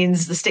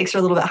machines, the stakes are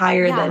a little bit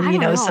higher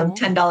than, some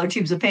 $10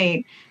 tubes of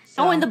paint.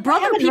 So and the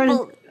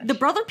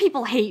brother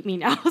people hate me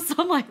now. So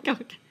I'm like,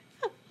 okay.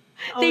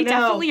 They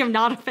definitely are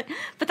not a fit,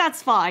 but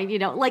that's fine.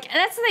 Like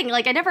that's the thing.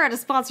 Like I never had a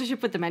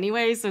sponsorship with them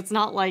anyway. So it's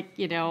not like,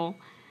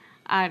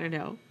 I don't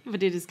know,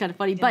 but it is kind of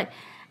funny. Yeah. But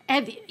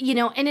and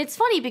it's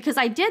funny because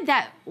I did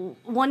that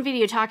one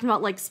video talking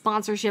about like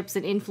sponsorships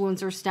and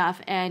influencer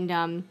stuff. And,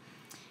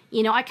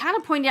 I kind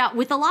of pointed out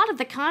with a lot of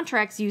the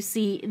contracts you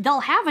see,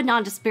 they'll have a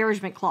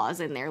non-disparagement clause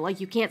in there. Like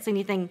you can't say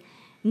anything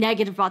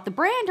negative about the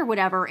brand or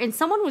whatever. And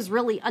someone was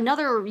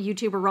another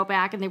YouTuber wrote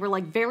back and they were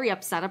like very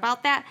upset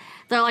about that.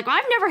 They're like, well,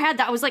 I've never had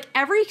that. I was like,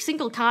 every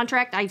single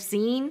contract I've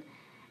seen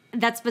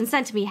that's been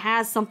sent to me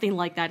has something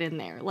like that in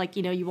there. Like,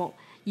 you know,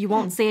 you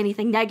won't say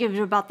anything negative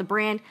about the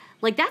brand.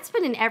 Like, that's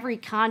been in every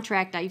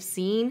contract I've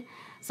seen.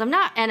 So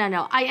I don't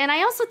know.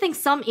 I also think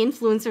some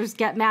influencers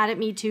get mad at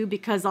me too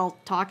because I'll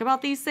talk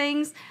about these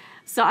things.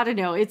 So I don't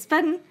know. It's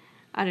been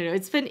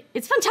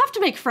tough to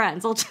make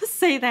friends. I'll just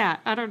say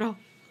that. I don't know.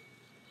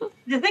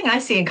 The thing I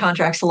see in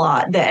contracts a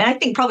lot, and I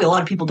think probably a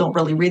lot of people don't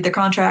really read the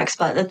contracts,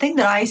 but the thing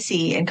that I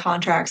see in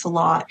contracts a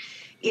lot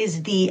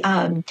is we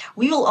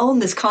will own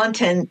this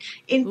content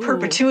in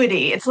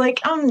perpetuity. It's like,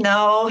 oh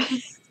no.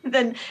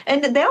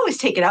 And they always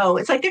take it out.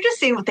 It's like they're just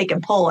seeing what they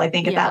can pull, I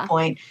think, at that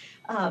point.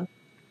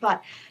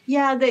 But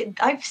yeah,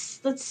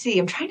 let's see.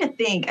 I'm trying to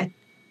think. I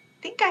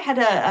think I had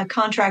a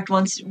contract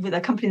once with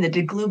a company that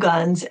did glue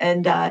guns,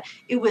 and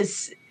it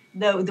was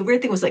the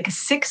weird thing was like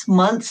 6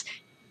 months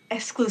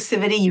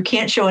exclusivity. You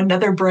can't show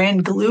another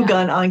brand glue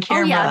gun on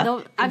camera. Oh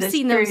yeah, I've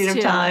seen those too. Of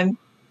time.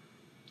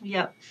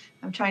 Yep.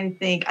 I'm trying to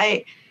think.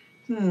 I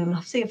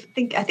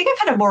think I've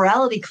had a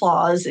morality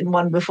clause in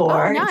one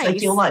before. Oh, nice. It's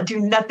like you'll not do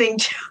nothing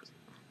to.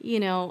 You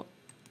know,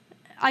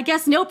 I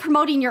guess no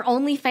promoting your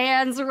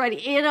OnlyFans already.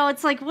 You know,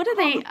 it's like, what are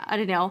they? I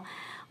don't know.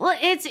 Well,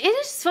 it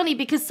is funny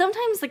because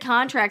sometimes the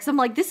contracts, I'm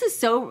like, this is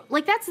so,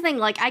 like, that's the thing.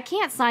 Like, I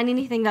can't sign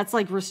anything that's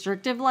like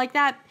restrictive like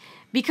that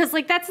because,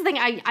 like, that's the thing.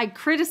 I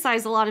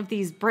criticize a lot of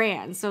these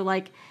brands. So,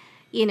 like,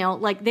 you know,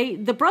 like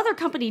the brother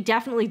company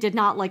definitely did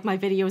not like my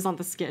videos on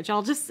the sketch.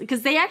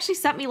 Because they actually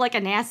sent me like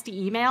a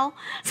nasty email.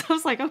 So I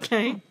was like,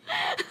 okay.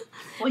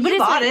 Well, you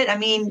bought it. I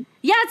mean.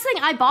 Yeah, it's the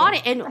thing. I bought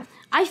it and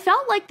I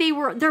felt like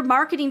their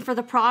marketing for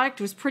the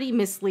product was pretty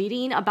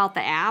misleading about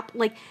the app.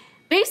 Like,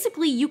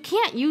 basically, you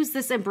can't use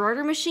this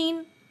embroidery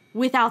machine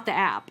without the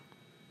app.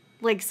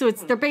 Like, so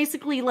they're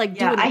basically like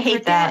doing the I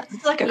hate that.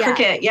 It's like a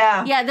Cricut,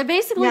 yeah. Yeah, they're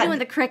basically doing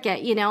the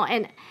Cricut, you know,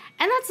 and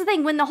that's the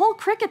thing. When the whole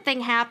Cricut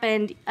thing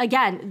happened,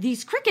 again,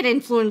 these Cricut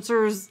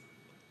influencers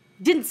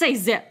didn't say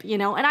zip, you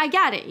know, and I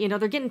get it. You know,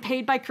 they're getting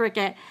paid by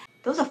Cricut.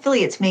 Those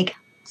affiliates make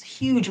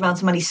huge amounts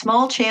of money.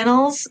 Small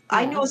channels. Yeah.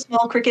 I know a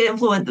small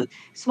Cricut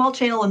small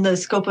channel in the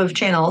scope of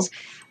channels,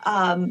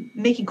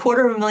 making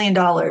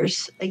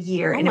 $250,000 a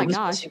year, and it was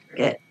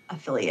Cricut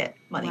affiliate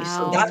money.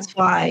 Wow. So that's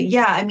why,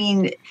 I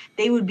mean,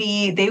 they would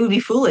be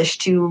foolish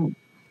to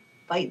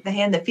bite the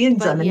hand that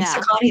feeds them. And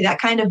Sakani, that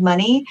kind of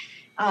money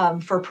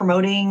for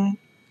promoting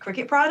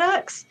Cricut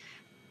products,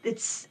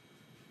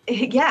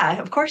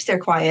 of course they're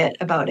quiet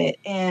about it.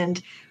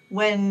 And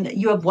when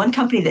you have one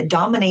company that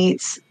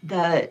dominates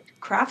the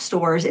craft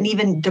stores and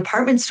even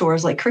department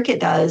stores like Cricut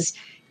does,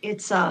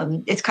 it's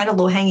kind of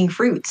low-hanging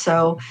fruit.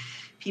 So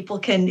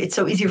it's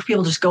so easy for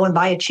people to just go and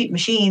buy a cheap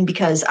machine,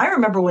 because I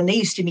remember when they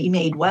used to be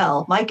made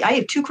well. I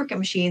have 2 Cricut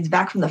machines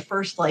back from the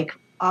first, like,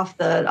 off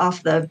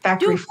the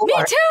factory floor. Me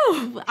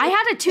too. I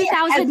had a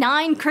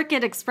 2009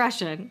 Cricut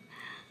Expression.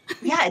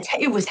 Yeah,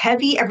 it was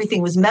heavy.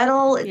 Everything was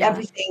metal. Yeah.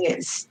 Everything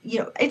is, you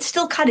know, it's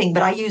still cutting,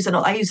 but I use a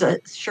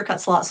SureCut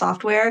slot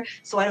software,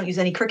 so I don't use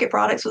any Cricut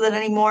products with it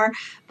anymore.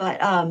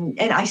 But and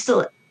I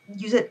still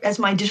use it as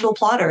my digital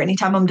plotter.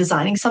 Anytime I'm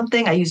designing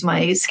something, I use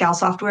my Scal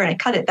software and I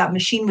cut it. That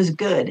machine was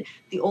good.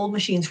 The old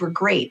machines were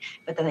great,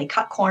 but then they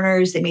cut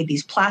corners. They made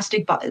these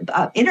plastic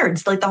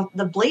innards. Like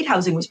the blade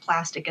housing was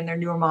plastic in their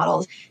newer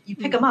models. You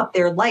pick them up,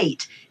 they're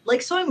light,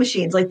 like sewing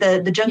machines, like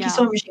the junky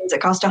sewing machines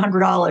that cost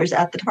 $100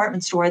 at the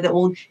department store that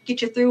will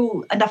get you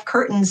through enough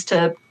curtains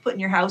to put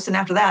in your house. And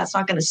after that, it's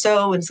not going to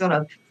sew and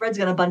thread's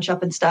going to bunch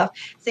up and stuff.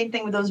 Same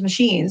thing with those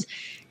machines.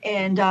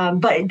 And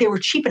but they were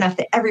cheap enough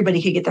that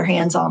everybody could get their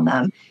hands on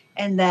them.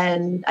 And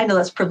then I know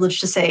that's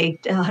privileged to say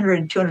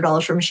 $100,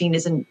 $200 for a machine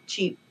isn't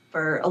cheap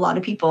for a lot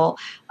of people,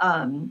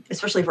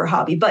 especially for a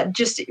hobby. But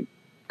just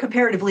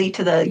comparatively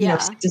to the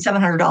 $600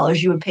 and $700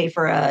 you would pay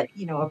for a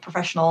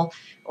professional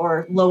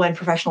or low end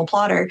professional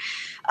plotter.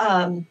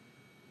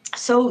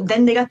 So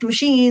then they got the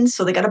machines,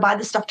 so they got to buy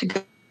the stuff to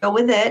go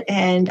with it.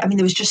 And I mean,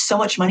 there was just so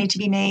much money to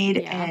be made.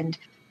 Yeah. And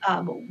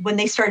when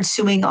they started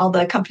suing all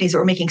the companies that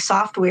were making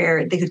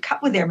software, they could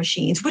cut with their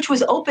machines, which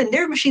was open.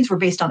 Their machines were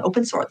based on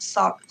open source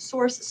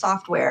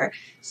software.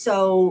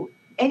 So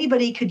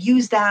anybody could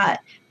use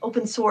that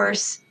open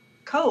source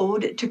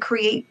code to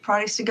create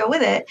products to go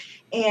with it.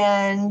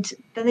 And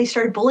then they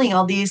started bullying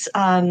all these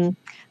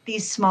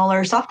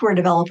smaller software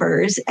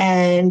developers.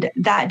 And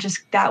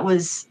that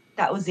was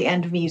the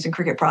end of me using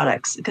Cricut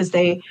products, because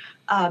they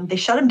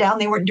shut them down.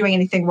 They weren't doing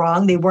anything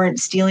wrong. They weren't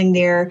stealing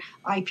their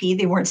IP.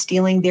 They weren't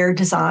stealing their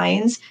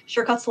designs.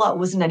 SureCut's lot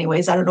wasn't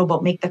anyways. I don't know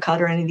about Make the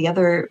Cut or any of the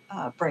other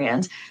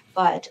brands,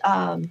 but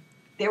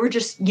they were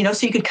just,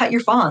 so you could cut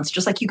your fonts,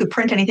 just like you could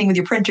print anything with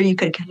your printer, you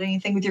could cut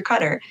anything with your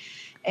cutter.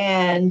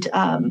 And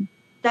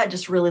that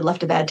just really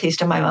left a bad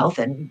taste in my mouth.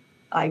 And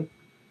I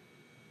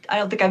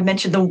don't think I've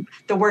mentioned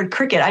the word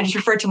Cricut. I just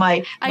refer to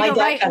my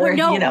die cutter.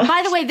 No,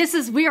 by the way,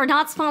 we are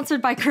not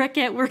sponsored by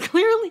Cricut. We're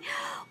clearly...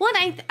 Well,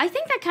 I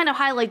think that kind of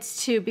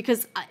highlights too,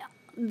 because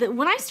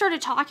when I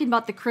started talking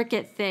about the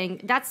Cricut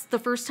thing, that's the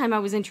first time I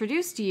was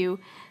introduced to you,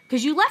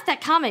 because you left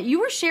that comment. You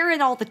were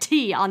sharing all the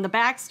tea on the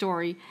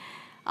backstory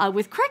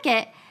with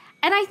Cricut.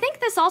 And I think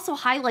this also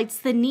highlights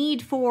the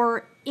need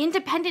for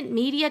independent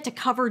media to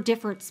cover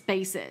different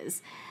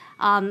spaces.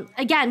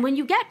 Again, when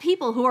you get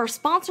people who are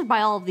sponsored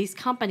by all of these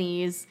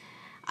companies,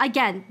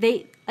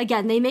 they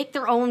make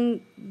their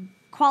own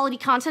quality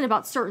content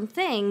about certain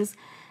things,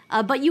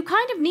 but you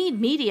kind of need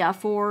media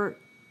for,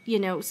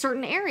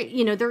 certain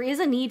areas. There is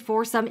a need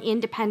for some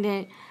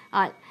independent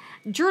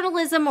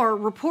journalism or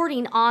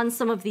reporting on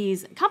some of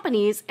these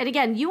companies. And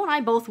again, you and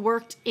I both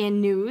worked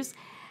in news,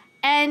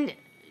 and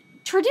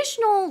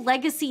traditional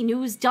legacy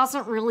news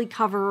doesn't really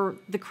cover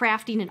the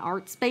crafting and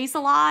art space a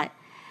lot.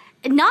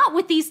 Not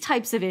with these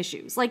types of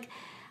issues. Like,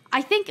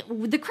 I think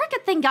the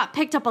Cricut thing got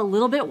picked up a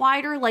little bit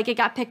wider. Like, it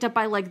got picked up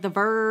by, like, The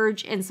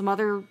Verge and some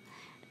other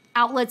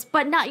outlets.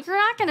 But you're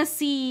not going to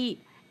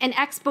see an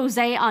expose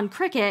on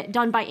Cricut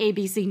done by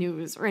ABC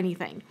News or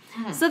anything.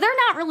 So they're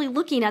not really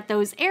looking at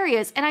those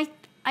areas. And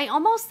I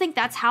almost think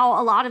that's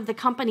how a lot of the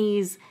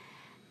companies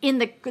in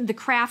the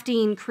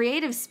crafting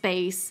creative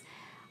space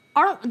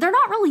they're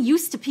not really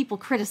used to people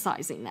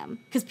criticizing them,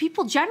 because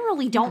people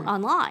generally don't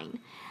online.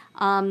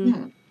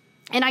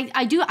 And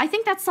I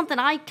think that's something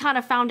I kind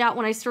of found out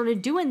when I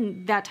started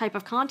doing that type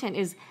of content,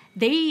 is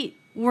they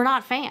were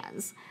not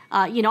fans.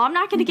 I'm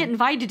not going to get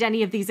invited to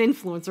any of these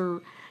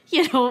influencer,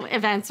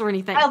 events or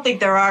anything. I don't think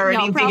there are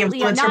any big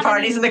influencer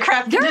parties in the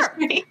craft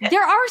industry.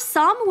 There are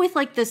some with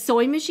like the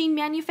sewing machine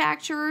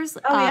manufacturers,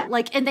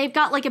 and they've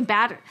got like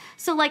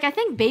so like I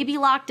think Baby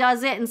Lock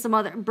does it and some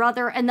other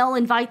brother, and they'll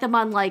invite them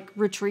on like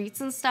retreats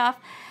and stuff.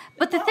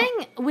 But the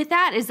thing with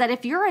that is that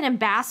if you're an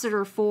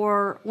ambassador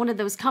for one of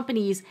those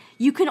companies,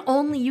 you can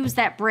only use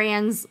that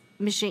brand's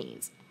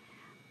machines.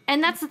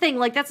 And that's the thing,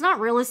 like, that's not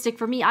realistic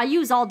for me. I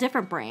use all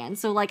different brands.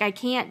 So like I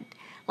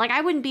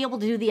wouldn't be able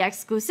to do the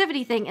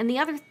exclusivity thing. And the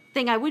other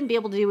thing I wouldn't be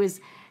able to do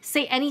is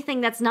say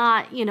anything that's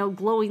not,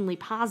 glowingly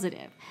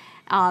positive.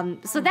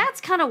 So that's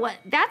kind of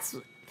that's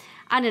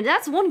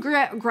one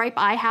gripe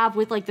I have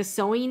with like the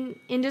sewing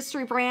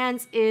industry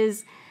brands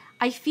is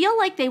I feel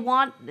like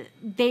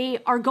they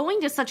are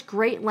going to such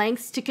great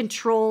lengths to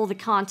control the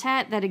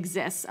content that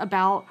exists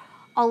about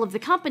all of the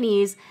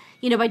companies,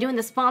 by doing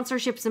the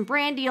sponsorships and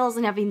brand deals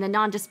and having the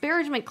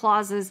non-disparagement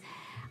clauses,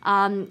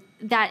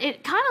 that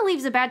it kind of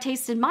leaves a bad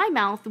taste in my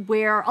mouth,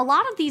 where a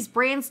lot of these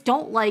brands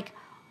don't like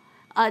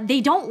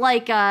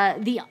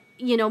the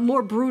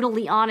more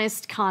brutally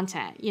honest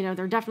content.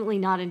 They're definitely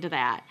not into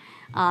that.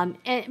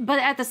 But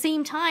at the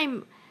same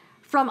time,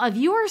 from a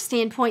viewer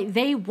standpoint,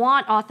 they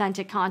want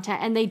authentic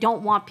content, and they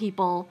don't want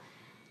people,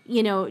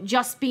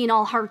 just being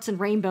all hearts and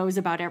rainbows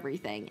about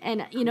everything.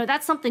 And,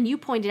 that's something you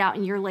pointed out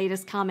in your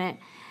latest comment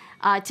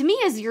to me,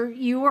 is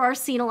you are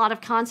seeing a lot of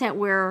content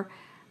where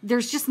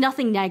there's just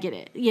nothing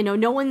negative.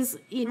 No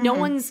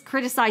one's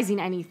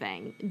criticizing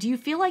anything. Do you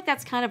feel like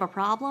that's kind of a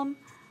problem?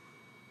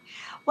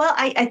 Well,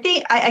 I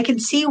think I can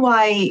see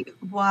why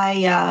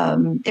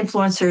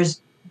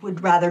influencers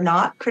would rather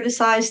not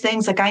criticize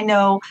things. Like I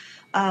know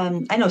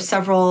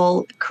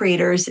several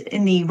creators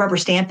in the rubber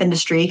stamp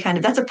industry. Kind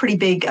of, that's a pretty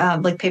big,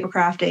 like paper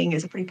crafting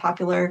is a pretty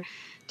popular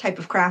type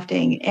of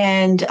crafting.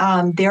 And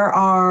there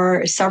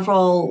are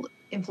several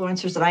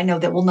influencers that I know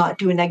that will not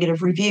do a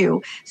negative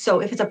review. So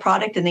if it's a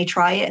product and they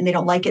try it and they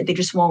don't like it, they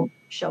just won't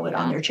show it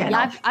on their channel.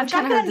 Yeah, I've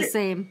kind of heard the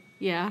same.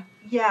 Yeah.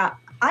 Yeah,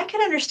 I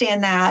can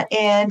understand that.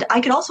 And I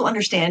can also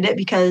understand it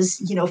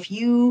because, if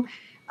you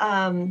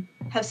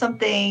have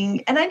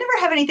something, and I never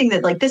have anything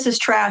that like, this is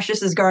trash,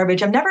 this is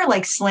garbage. I'm never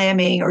like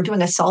slamming or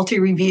doing a salty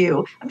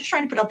review. I'm just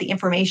trying to put out the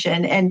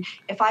information. And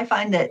if I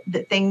find that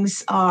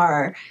things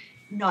are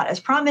not as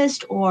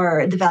promised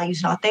or the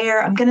value's not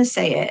there, I'm going to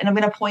say it. And I'm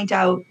going to point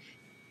out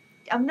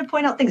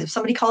things. If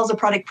somebody calls a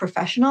product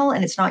professional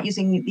and it's not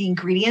using the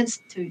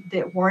ingredients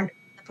that warrant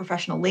a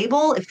professional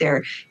label, if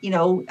they're,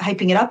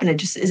 hyping it up and it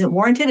just isn't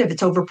warranted, if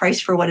it's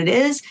overpriced for what it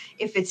is,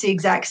 if it's the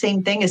exact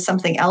same thing as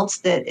something else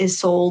that is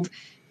sold,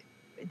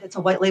 that's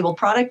a white label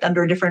product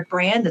under a different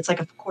brand that's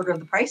like a quarter of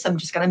the price, I'm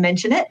just going to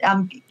mention it,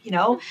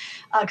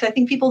 because I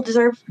think people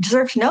deserve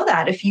to know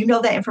that. If you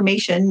know that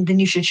information, then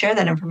you should share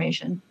that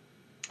information.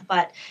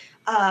 But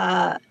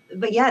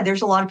yeah,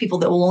 there's a lot of people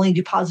that will only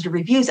do positive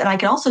reviews. And I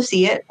can also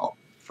see it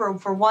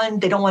for one,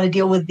 they don't want to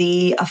deal with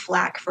the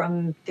flack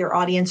from their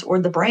audience or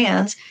the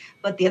brands.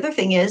 But the other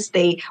thing is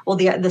the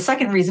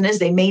second reason is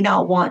they may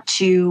not want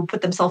to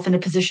put themselves in a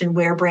position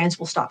where brands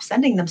will stop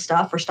sending them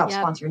stuff or stop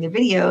sponsoring their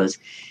videos.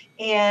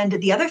 And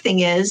the other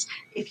thing is,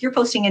 if you're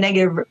posting a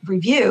negative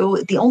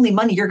review, the only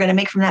money you're going to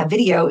make from that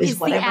video is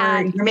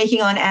whatever you're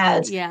making on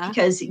ads. Yeah.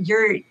 Because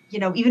you're,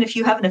 even if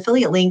you have an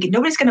affiliate link,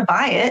 nobody's going to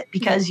buy it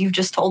because you've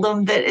just told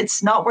them that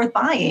it's not worth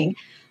buying.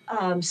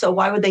 So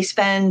why would they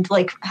spend,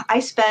 like, I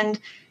spend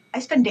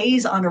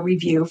days on a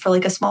review for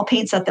like a small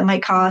paint set that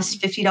might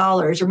cost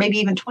 $50 or maybe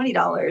even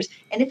 $20.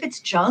 And if it's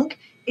junk,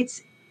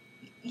 it's,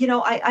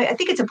 I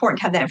think it's important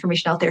to have that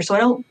information out there. So I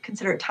don't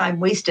consider it time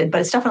wasted,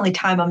 but it's definitely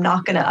time I'm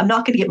not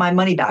gonna get my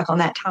money back on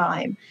that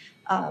time.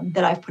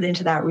 that I've put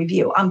into that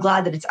review. I'm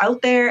glad that it's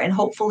out there, and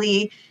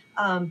hopefully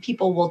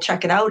people will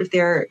check it out if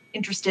they're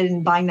interested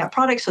in buying that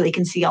product so they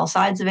can see all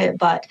sides of it.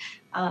 But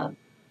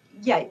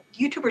yeah,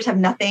 YouTubers have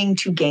nothing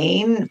to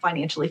gain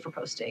financially for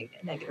posting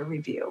a negative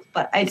review,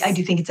 but I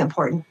do think it's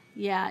important.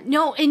 Yeah,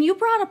 no, and you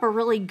brought up a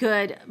really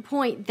good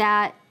point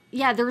that,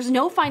 yeah, there's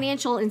no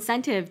financial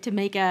incentive to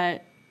make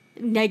a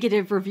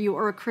negative review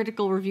or a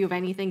critical review of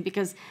anything,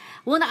 because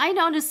when I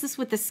noticed this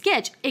with the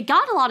sketch, it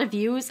got a lot of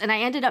views and I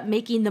ended up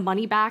making the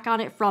money back on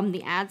it from the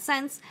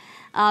AdSense.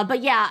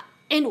 But yeah,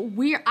 and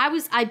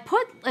I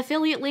put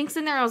affiliate links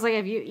in there. I was like,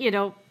 if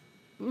you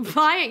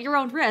buy at your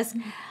own risk.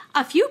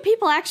 A few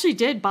people actually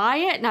did buy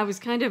it, and I was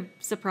kind of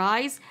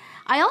surprised.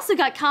 I also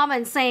got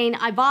comments saying,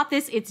 I bought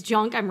this, it's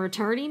junk, I'm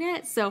returning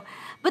it. So,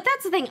 but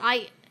that's the thing.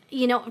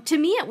 To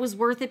me, it was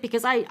worth it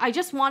because I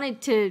just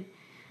wanted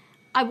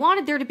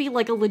there to be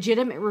like a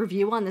legitimate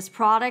review on this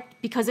product,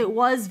 because it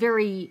was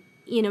very,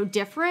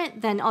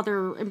 different than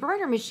other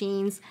embroidery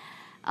machines.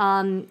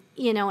 And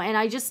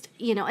I just,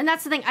 and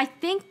that's the thing. I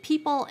think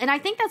people, and I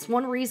think that's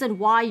one reason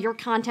why your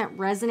content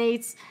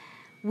resonates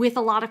with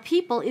a lot of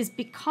people, is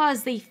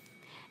because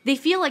they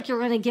feel like you're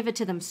going to give it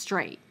to them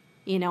straight,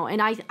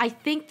 and I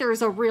think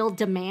there's a real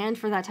demand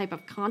for that type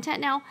of content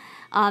now.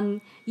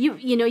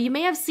 You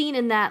may have seen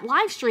in that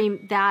live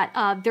stream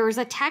that there's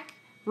a tech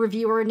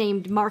reviewer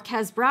named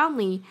Marquez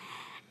Brownlee,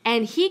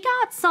 and he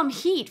got some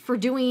heat for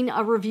doing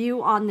a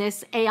review on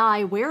this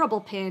AI wearable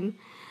pin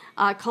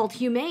called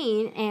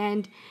Humane,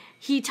 and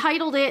he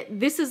titled it,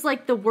 this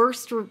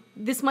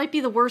might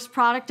be the worst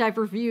product I've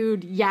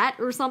reviewed yet,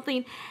 or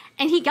something.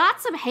 And he got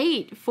some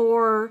hate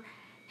for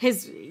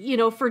his,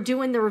 for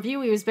doing the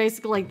review. He was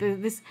basically like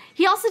this.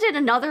 He also did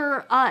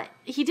another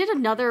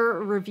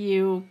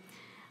review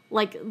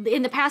like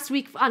in the past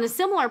week on a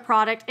similar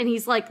product. And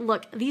he's like,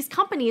 look, these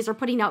companies are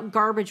putting out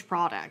garbage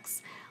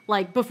products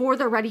like before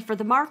they're ready for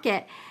the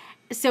market.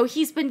 So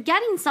he's been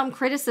getting some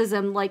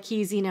criticism, like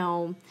he's,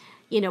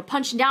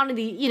 punching down to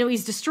the,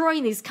 he's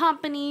destroying these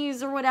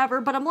companies or whatever.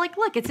 But I'm like,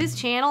 look, it's his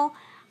channel.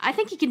 I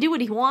think he can do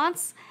what he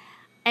wants.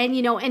 And,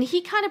 and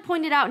he kind of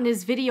pointed out in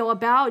his video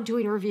about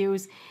doing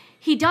reviews,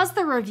 he does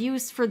the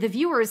reviews for the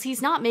viewers.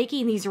 He's not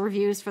making these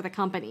reviews for the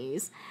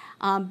companies.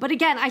 But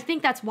again, I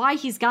think that's why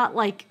he's got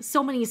like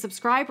so many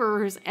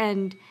subscribers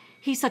and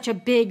he's such a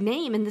big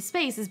name in the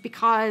space, is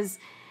because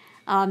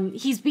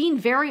he's being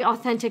very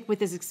authentic with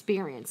his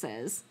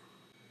experiences.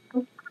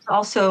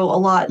 Also a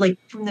lot like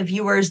from the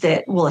viewers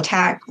that will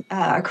attack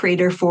a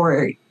creator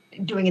for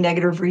doing a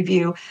negative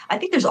review. I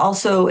think there's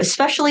also,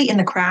 especially in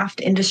the craft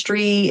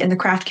industry, in the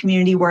craft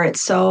community, where it's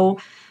so,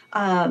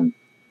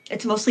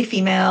 it's mostly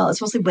female,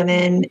 it's mostly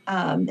women,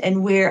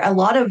 and where a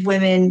lot of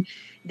women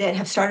that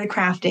have started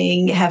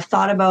crafting have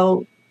thought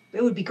about,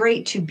 it would be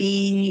great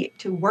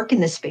to work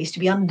in this space, to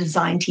be on the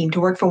design team, to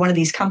work for one of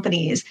these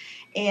companies.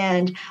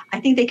 And I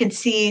think they can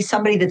see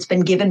somebody that's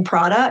been given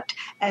product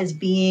as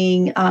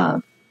being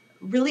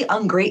really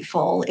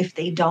ungrateful if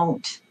they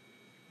don't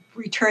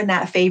return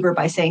that favor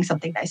by saying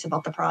something nice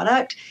about the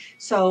product.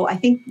 So I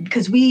think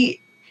because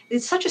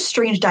it's such a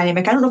strange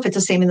dynamic. I don't know if it's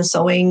the same in the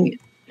sewing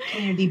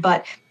community,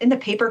 but in the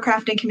paper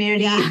crafting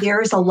community,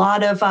 there's a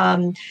lot of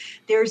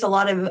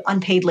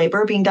unpaid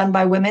labor being done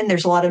by women.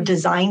 There's a lot of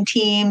design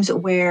teams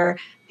where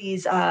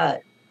these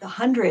the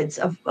hundreds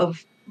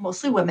of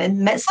mostly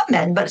women, some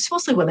men, but it's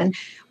mostly women,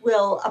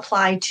 will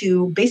apply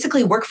to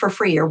basically work for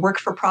free or work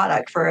for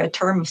product for a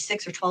term of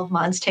 6 or 12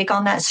 months, take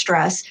on that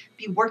stress,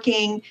 be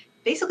working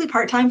basically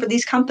part-time for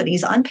these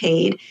companies,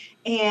 unpaid,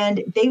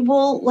 and they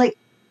will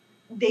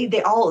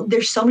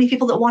there's so many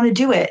people that want to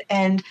do it.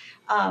 And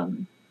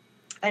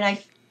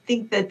I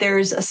think that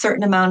there's a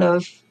certain amount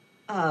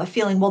of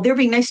feeling, well, they're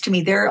being nice to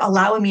me. They're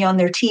allowing me on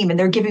their team and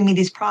they're giving me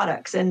these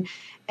products.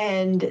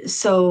 And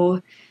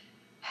so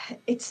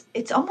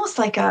it's almost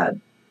like a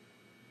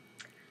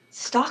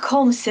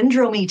Stockholm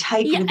syndrome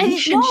type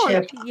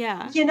relationship.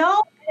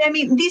 I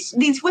mean,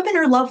 these women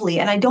are lovely,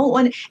 and I don't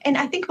want, and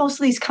I think most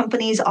of these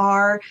companies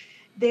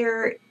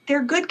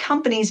they're good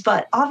companies,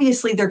 but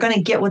obviously they're going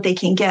to get what they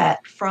can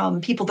get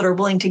from people that are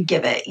willing to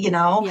give it,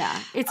 Yeah.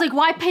 It's like,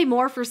 why pay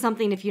more for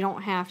something if you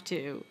don't have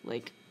to?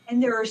 Like,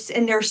 and there's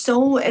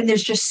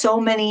just so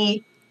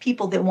many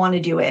people that want to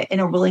do it and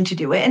are willing to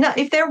do it. And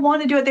if they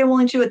want to do it, they're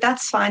willing to do it.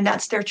 That's fine.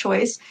 That's their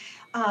choice.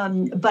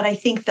 But I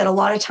think that a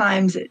lot of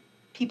times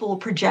people will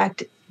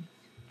project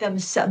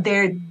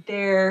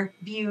their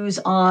views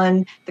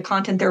on the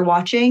content they're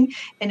watching.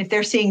 And if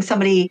they're seeing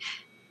somebody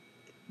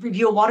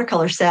review a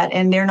watercolor set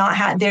and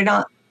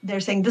they're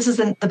saying this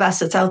isn't the best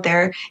that's out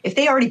there, if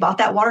they already bought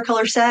that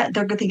watercolor set,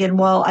 they're thinking,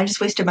 well, I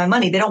just wasted my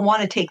money. They don't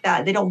want to take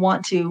that. They don't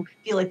want to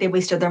feel like they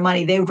wasted their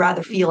money. They would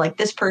rather feel like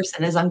this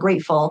person is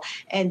ungrateful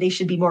and they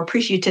should be more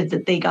appreciative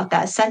that they got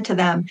that sent to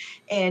them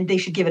and they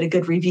should give it a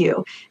good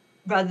review,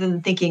 rather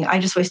than thinking, I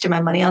just wasted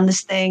my money on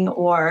this thing,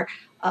 or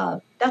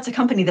that's a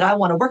company that I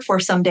want to work for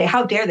someday.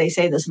 How dare they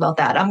say this about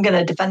that? I'm going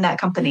to defend that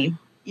company,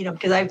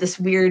 because I have this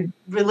weird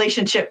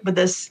relationship with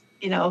this,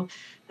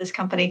 this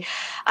company.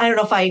 I don't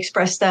know if I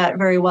expressed that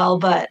very well,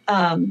 but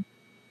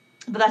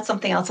but that's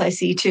something else I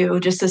see too.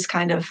 Just this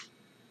kind of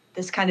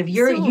you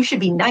So should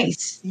be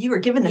nice. You were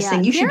given this yeah,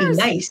 thing. You should be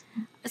nice.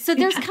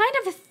 there's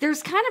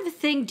kind of a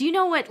thing. Do you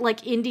know what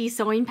like indie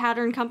sewing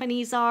pattern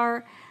companies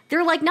are?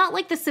 They're like not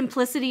like the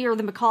Simplicity or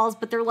the McCalls,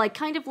 but they're like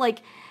kind of like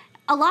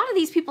a lot of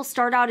these people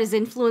start out as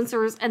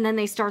influencers and then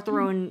they start their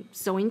own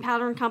sewing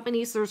pattern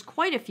companies. So there's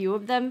quite a few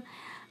of them.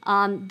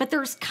 But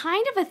there's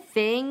kind of a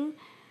thing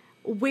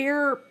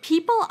where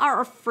people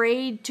are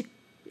afraid to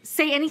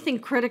say anything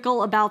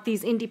critical about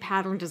these indie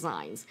pattern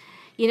designs.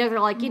 You know, they're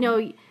like, you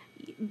know,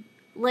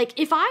 like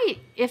if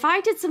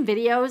I did some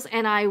videos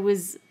and I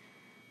was,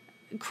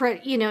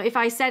 you know, if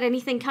I said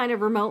anything kind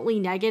of remotely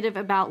negative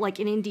about like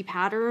an indie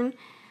pattern,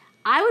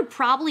 I would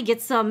probably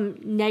get some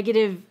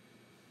negative,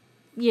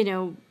 you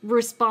know,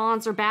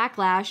 response or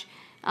backlash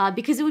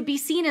because it would be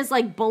seen as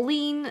like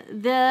bullying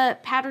the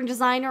pattern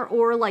designer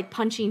or like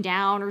punching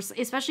down, or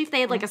especially if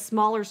they had like a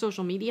smaller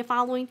social media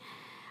following.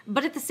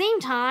 But at the same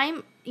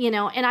time, you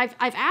know, and I've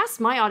asked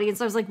my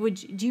audience, I was like,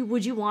 would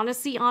you want to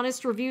see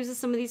honest reviews of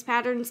some of these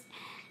patterns?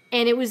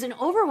 And it was an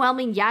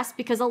overwhelming yes,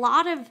 because a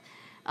lot of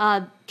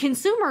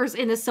consumers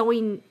in the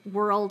sewing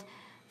world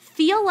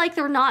feel like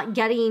they're not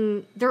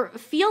getting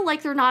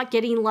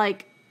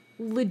like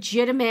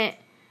legitimate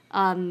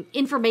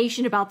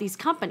information about these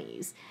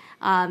companies.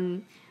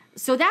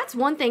 So that's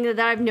one thing that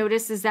I've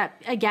noticed is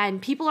that, again,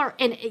 people are,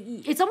 and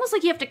it's almost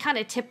like you have to kind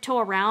of tiptoe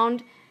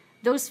around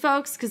those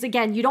folks, because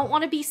again, you don't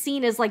want to be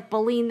seen as like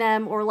bullying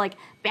them or like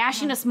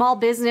bashing a small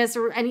business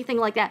or anything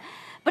like that.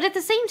 But at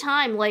the same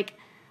time, like,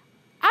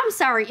 I'm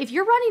sorry, if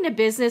you're running a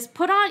business,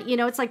 put on, you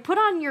know, it's like put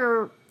on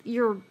your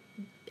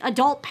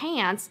adult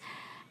pants.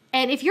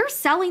 And if you're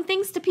selling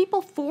things to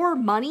people for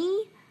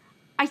money,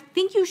 I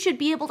think you should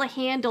be able to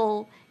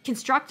handle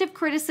constructive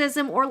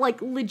criticism or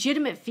like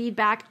legitimate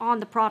feedback on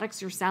the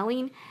products you're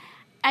selling,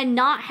 and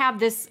not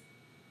have this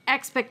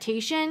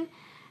expectation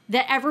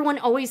that everyone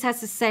always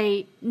has to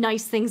say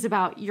nice things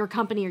about your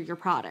company or your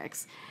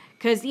products.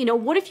 Because, you know,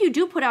 what if you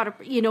do put out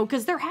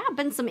because there have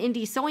been some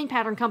indie sewing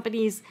pattern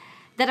companies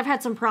that have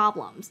had some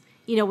problems,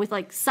 you know, with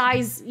like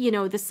size, you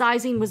know, the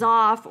sizing was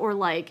off, or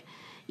like,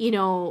 you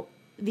know,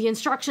 the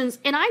instructions.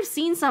 And I've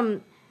seen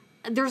some,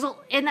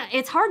 and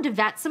it's hard to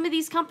vet some of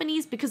these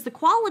companies because the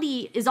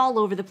quality is all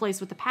over the place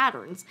with the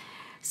patterns.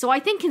 So I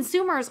think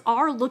consumers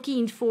are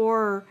looking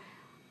for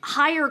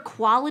higher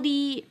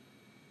quality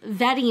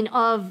vetting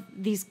of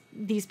these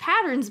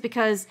patterns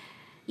because,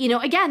 you know,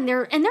 again,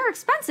 they're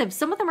expensive.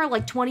 Some of them are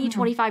like $20,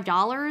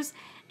 $25.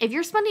 If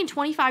you're spending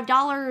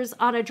 $25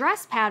 on a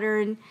dress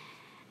pattern,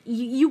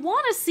 you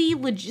want to see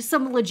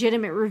some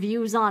legitimate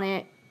reviews on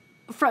it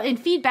and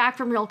feedback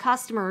from real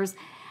customers.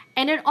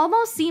 And it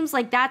almost seems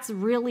like that's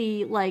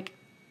really like,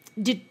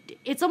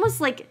 it's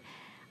almost like,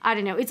 I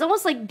don't know, it's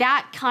almost like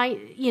that kind,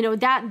 you know,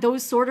 that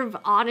those sort of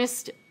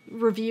honest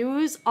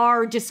reviews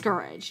are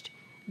discouraged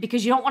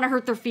because you don't want to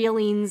hurt their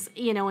feelings,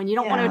 you know, and you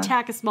don't want to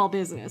attack a small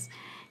business,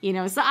 you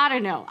know. So I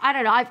don't know.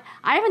 I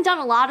haven't done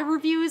a lot of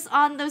reviews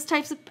on those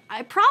types of,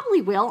 I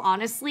probably will,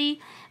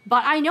 honestly.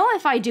 But I know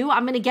if I do,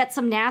 I'm going to get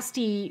some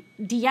nasty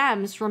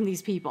DMs from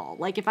these people.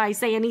 Like if I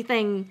say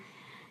anything,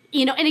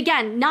 you know, and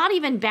again, not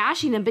even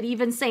bashing them, but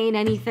even saying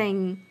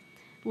anything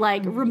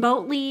like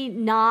remotely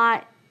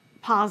not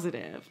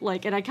positive.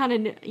 Like, and I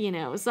kind of, you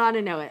know, so I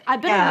don't know.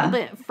 I've been a little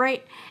bit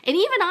afraid. And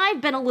even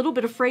I've been a little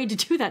bit afraid to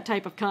do that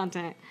type of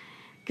content.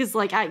 Because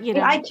like, I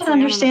can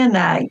understand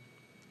that.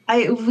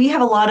 We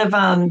have a lot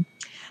of,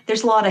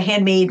 there's a lot of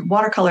handmade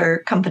watercolor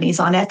companies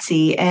on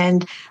Etsy,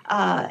 and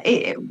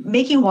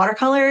making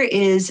watercolor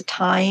is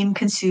time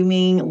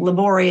consuming,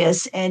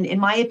 laborious, and in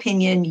my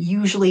opinion,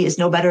 usually is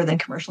no better than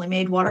commercially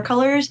made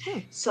watercolors.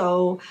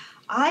 So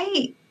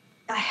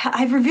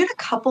I've reviewed a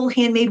couple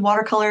handmade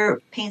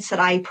watercolor paints that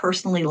I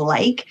personally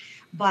like,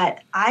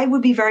 but I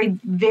would be very,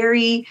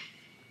 very,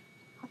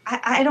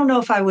 I don't know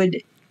if I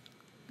would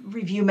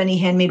review many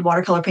handmade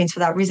watercolor paints for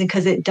that reason,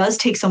 because it does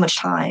take so much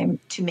time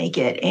to make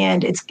it,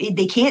 and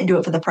they can't do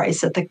it for the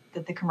price that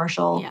the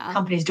commercial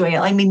company's doing it.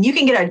 I mean, you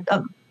can get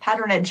a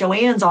pattern at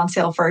Joann's on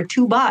sale for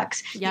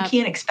 $2. You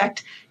can't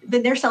expect,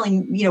 then they're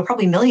selling, you know,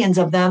 probably millions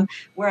of them,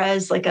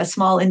 whereas like a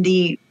small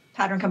indie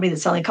pattern company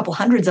that's selling a couple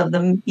hundreds of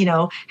them, you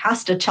know,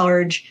 has to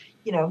charge,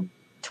 you know,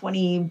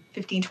 $20,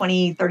 $15,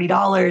 $20,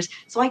 $30.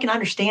 So I can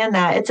understand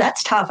that.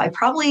 That's tough. I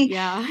probably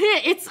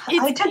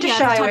I tend to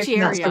shy away from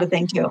that sort of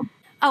thing too.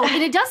 Oh,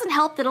 and it doesn't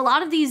help that a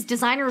lot of these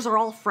designers are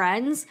all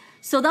friends,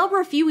 so they'll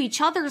review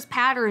each other's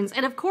patterns,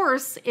 and of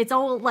course, it's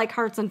all like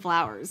hearts and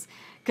flowers,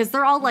 because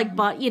they're all like,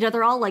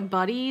 they're all like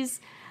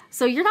buddies.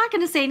 So you're not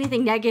going to say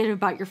anything negative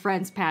about your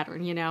friend's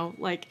pattern, you know?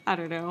 Like, I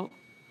don't know.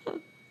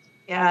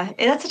 Yeah,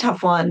 that's a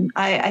tough one.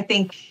 I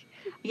think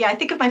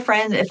if I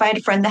had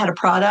a friend that had a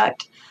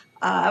product,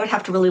 I would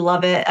have to really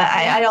love it.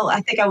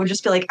 I think I would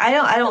just be like,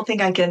 I don't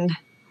think I can.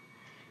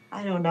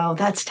 I don't know.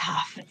 That's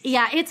tough.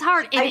 Yeah, it's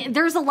hard. And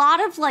there's a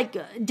lot of like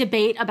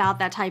debate about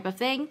that type of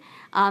thing.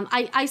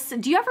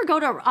 Do you ever go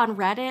on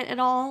Reddit at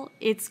all?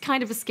 It's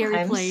kind of a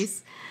scary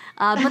place.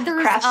 But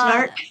there's Crafts and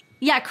art.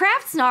 Yeah,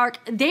 Craft Snark,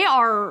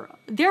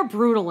 they're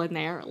brutal in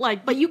there.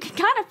 Like, but you can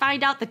kind of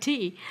find out the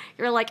tea.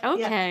 You're like,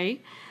 okay.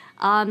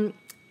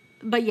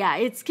 But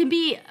yeah,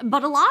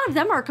 but a lot of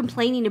them are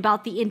complaining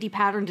about the indie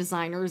pattern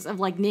designers of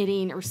like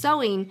knitting or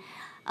sewing,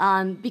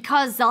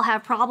 because they'll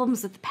have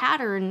problems with the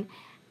pattern.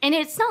 And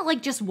it's not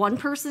like just one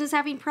person is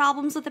having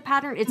problems with the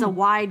pattern. It's a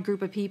wide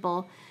group of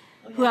people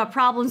who have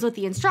problems with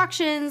the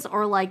instructions,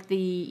 or like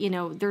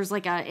there's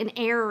like an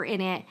error in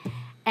it.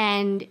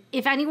 And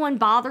if anyone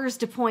bothers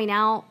to point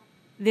out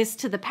this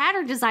to the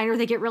pattern designer,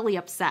 they get really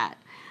upset.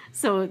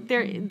 So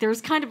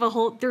there's kind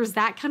of there's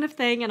that kind of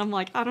thing. And I'm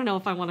like, I don't know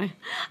if I want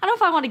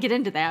to get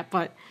into that,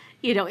 but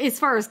as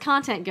far as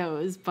content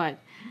goes, but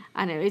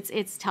I know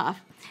it's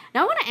tough.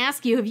 Now I want to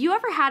ask you, have you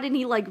ever had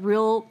any like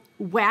real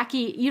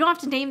wacky, you don't have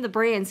to name the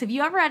brands, have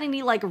you ever had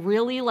any like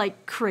really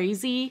like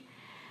crazy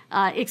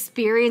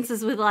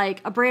experiences with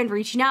like a brand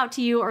reaching out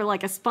to you, or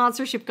like a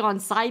sponsorship gone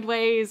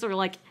sideways, or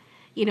like,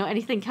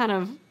 anything kind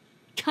of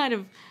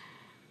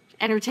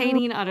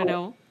entertaining? I don't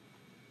know.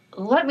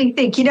 Let me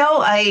think.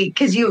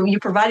 Because you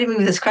provided me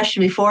with this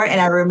question before, and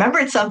I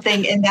remembered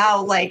something, and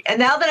now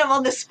that I'm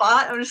on the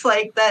spot, I'm just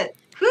like that.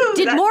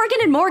 Did Morgan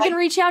and Morgan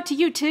reach out to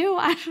you too?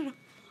 I don't know.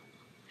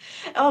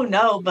 Oh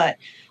no, but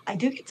I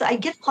get a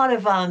lot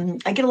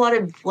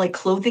of like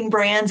clothing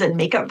brands and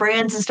makeup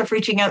brands and stuff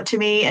reaching out to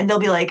me, and they'll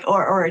be like,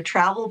 or a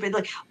travel, but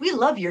like, we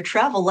love your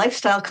travel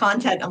lifestyle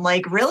content. I'm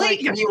like,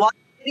 really? Have you watched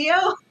the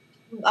video?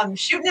 I'm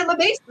shooting in my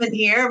basement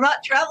here. I'm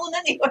not traveling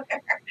anywhere.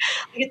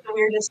 I get the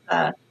weirdest.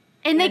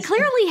 And they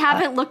clearly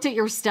haven't looked at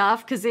your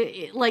stuff, because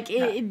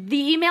the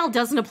email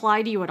doesn't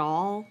apply to you at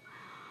all.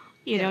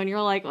 And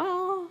you're like,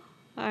 well,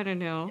 I don't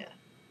know.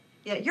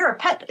 Yeah, you're a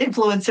pet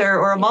influencer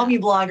or a mommy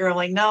blogger. I'm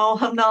like, no,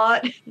 I'm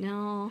not.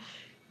 No.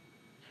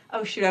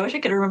 Oh shoot! I wish I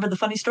could remember the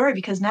funny story,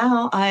 because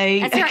now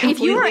if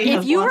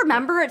you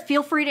remember it,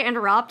 feel free to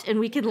interrupt, and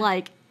we can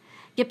like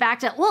get back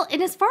to. Well,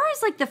 and as far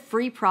as like the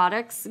free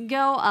products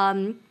go,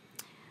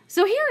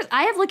 so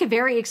I have like a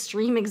very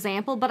extreme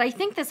example, but I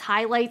think this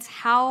highlights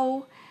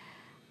how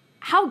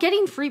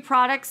getting free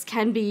products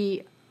can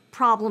be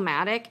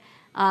problematic.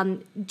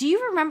 Do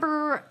you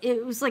remember,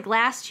 it was like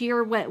last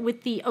year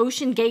with the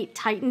Ocean Gate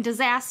Titan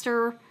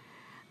disaster,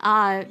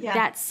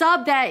 that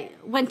sub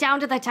that went down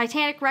to the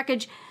Titanic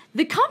wreckage?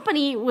 The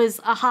company was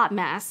a hot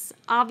mess.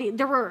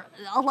 There were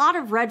a lot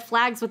of red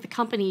flags with the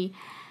company,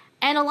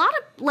 and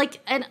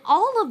and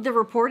all of the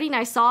reporting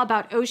I saw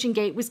about Ocean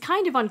Gate was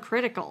kind of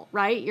uncritical,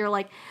 right? You're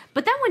like,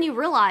 but then when you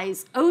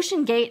realize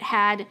Ocean Gate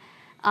had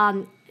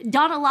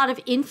done a lot of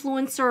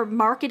influencer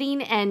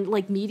marketing and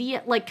like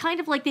media, like kind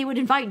of like they would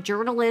invite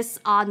journalists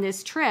on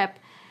this trip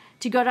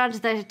to go down to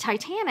the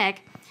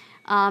Titanic,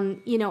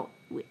 and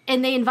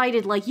they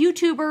invited like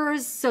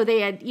YouTubers. So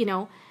they had,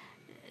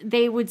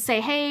 they would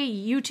say, hey,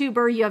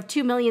 YouTuber, you have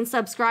 2 million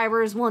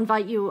subscribers. We'll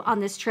invite you on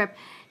this trip.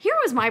 Here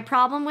was my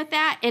problem with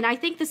that. And I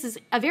think this is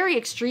a very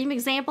extreme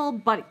example,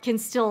 but can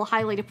still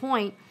highlight a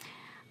point.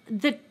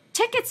 The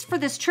tickets for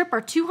this trip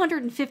were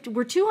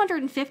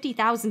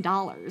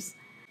 $250,000.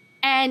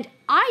 And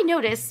I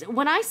noticed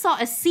when I saw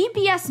a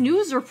CBS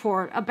News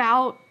report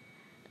about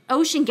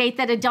Ocean Gate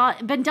that had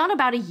been done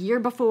about a year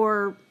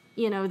before,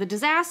 the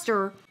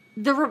disaster,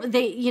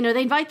 they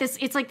invite this,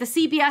 it's like the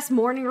CBS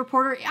morning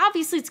reporter.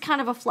 Obviously, it's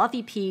kind of a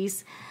fluffy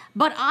piece,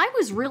 but I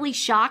was really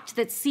shocked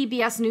that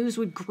CBS News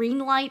would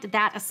greenlight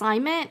that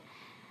assignment,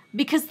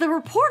 because the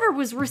reporter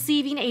was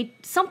receiving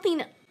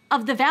something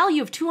of the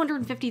value of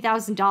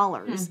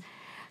 $250,000.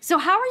 So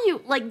how are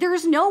you, like,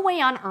 there's no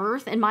way on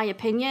earth, in my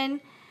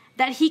opinion,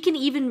 that he can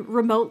even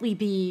remotely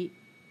be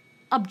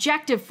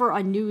objective for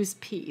a news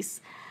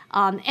piece.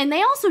 And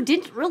they also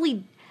didn't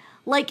really,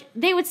 like,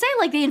 they would say,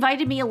 like, they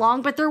invited me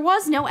along, but there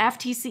was no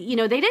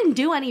FTC, they didn't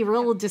do any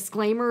real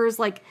disclaimers,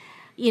 like,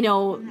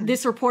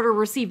 this reporter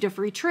received a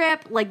free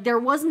trip. Like, there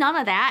was none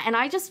of that. And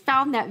I just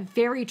found that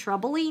very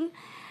troubling,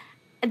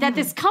 that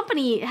this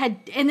company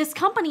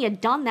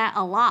had done that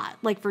a lot,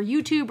 like for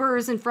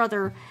YouTubers and for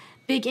other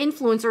big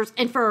influencers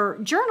and for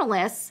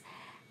journalists.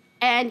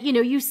 And,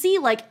 you see,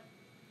 like,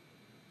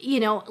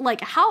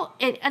 how,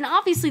 and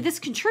obviously this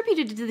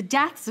contributed to the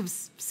deaths of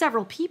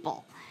several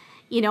people,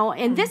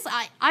 and this,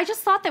 I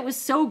just thought that was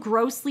so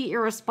grossly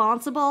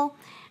irresponsible.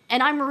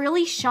 And I'm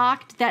really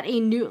shocked that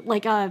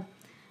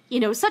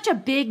such a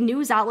big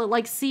news outlet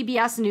like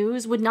CBS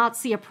News would not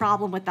see a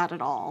problem with that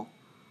at all.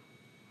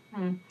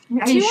 Are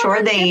you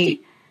sure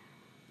he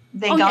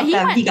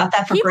got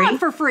that for free? He went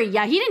for free.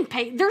 Yeah, he didn't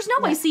pay. There's no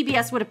way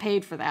CBS would have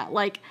paid for that.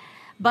 And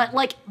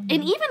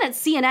even at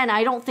CNN,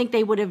 I don't think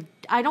they would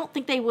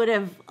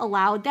have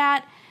allowed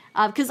that,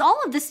 because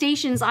all of the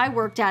stations I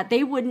worked at,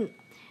 they wouldn't.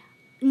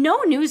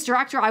 No news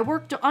director I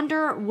worked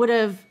under would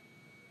have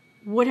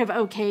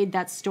okayed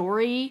that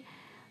story,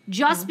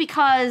 just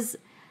because,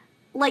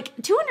 like,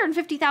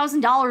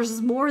 $250,000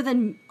 is more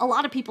than a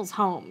lot of people's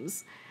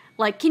homes.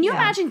 Like, can you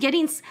imagine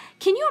getting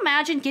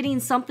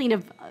something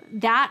of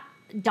that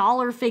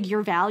dollar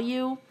figure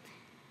value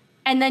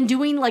and then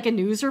doing like a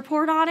news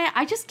report on it?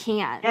 I just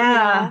can't.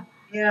 Yeah.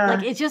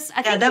 Like, it just,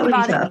 I think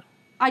about it,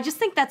 I just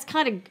think that's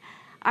kind of,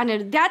 I don't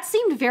know, that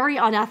seemed very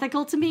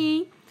unethical to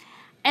me.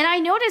 And I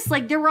noticed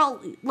like there were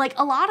like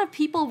a lot of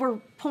people were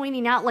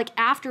pointing out like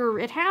after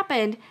it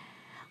happened,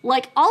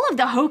 like all of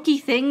the hokey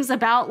things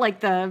about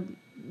like the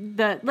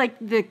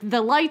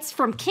lights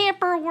from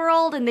Camper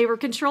World, and they were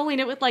controlling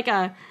it with like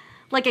a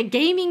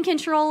gaming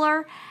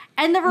controller.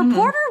 And the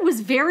reporter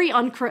was very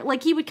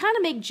like he would kind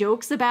of make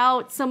jokes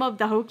about some of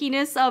the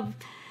hokiness of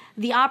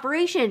the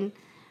operation,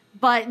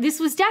 but this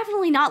was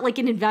definitely not like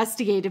an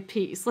investigative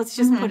piece. Let's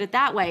just put it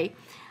that way.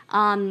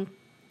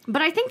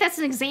 But I think that's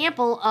an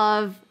example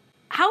of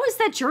how is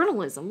that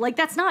journalism? Like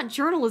that's not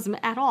journalism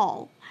at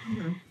all.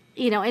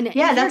 You know, and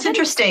yeah, that's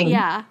interesting.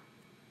 Yeah.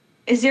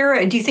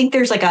 Do you think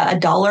there's like a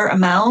dollar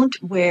amount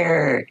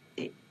where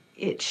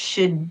it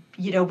should,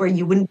 you know, where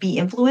you wouldn't be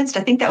influenced? I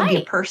think that would be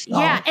a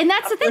personal. Yeah, and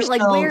that's the thing. Like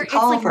where it's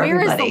like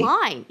where is the everybody.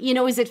 line? You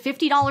know, is it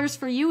 $50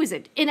 for you? Is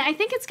it? And I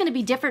think it's going to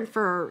be different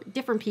for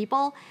different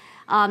people.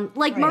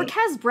 Like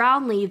Marquez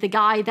Brownlee, the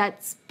guy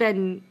that's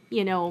been,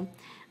 you know,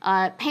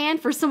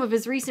 panned for some of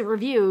his recent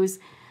reviews.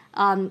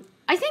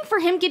 I think for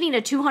him getting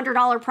a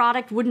 $200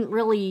 product wouldn't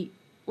really,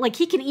 like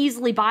he can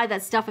easily buy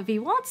that stuff if he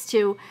wants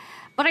to,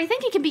 but I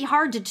think it can be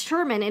hard to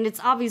determine, and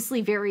it's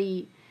obviously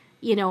very,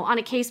 you know, on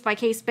a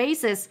case-by-case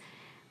basis.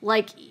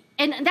 Like,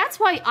 and that's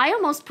why I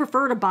almost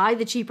prefer to buy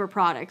the cheaper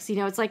products. You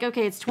know, it's like,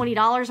 okay, it's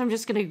 $20, I'm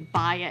just going to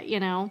buy it,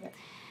 you know.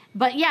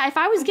 But yeah, if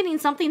I was getting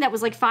something that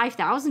was like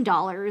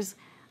 $5,000,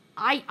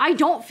 I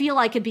don't feel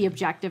I could be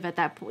objective at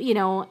that point, you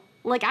know.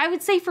 Like, I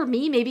would say for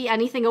me, maybe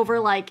anything over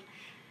like,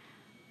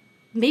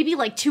 maybe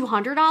like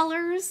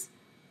 $200.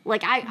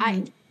 Like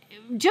I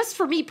just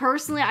for me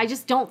personally, I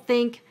just don't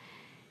think,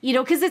 you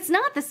know, because it's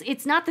not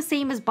the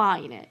same as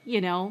buying it, you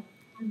know.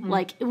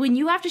 Like when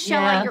you have to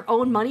shell out your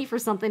own money for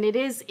something, it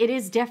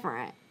is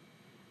different.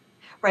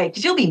 Right,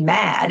 because you'll be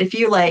mad if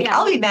you're like,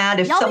 I'll be mad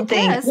if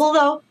something. Well,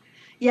 though,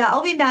 yeah,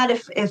 I'll be mad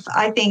if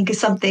I think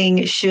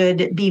something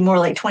should be more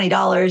like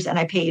 $20 and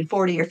I paid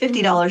 $40 or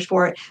 $50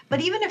 for it.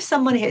 But even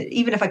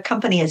if a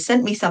company has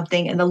sent me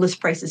something and the list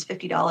price is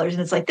 $50 and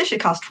it's like, this should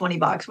cost $20.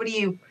 What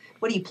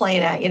are you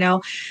playing at? You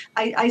know,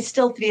 I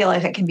still feel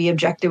like I can be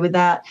objective with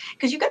that,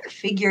 because you've got to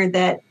figure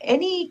that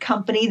any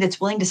company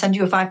that's willing to send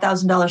you a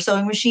 $5,000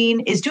 sewing machine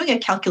is doing a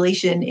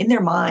calculation in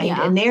their mind,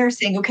 and they're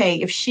saying, okay,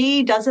 if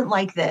she doesn't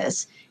like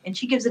this and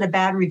she gives it a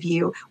bad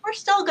review, we're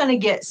still going to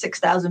get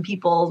 6,000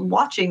 people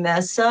watching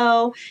this.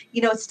 So,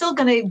 you know, it's still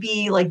going to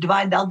be like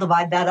they'll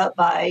divide that up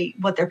by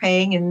what they're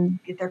paying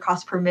and get their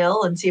cost per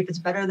mil and see if it's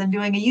better than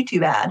doing a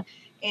YouTube ad.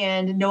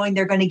 And knowing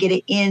they're going to get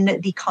it in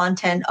the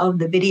content of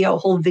the video,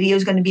 whole video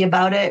is going to be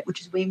about it,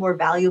 which is way more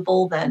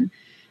valuable than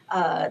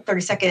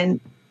 30-second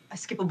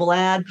skippable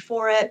ad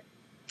before it.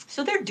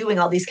 So they're doing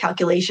all these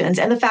calculations.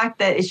 And the fact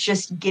that it's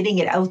just getting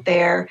it out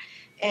there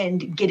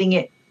and getting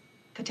it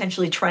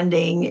potentially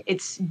trending,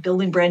 it's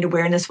building brand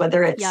awareness,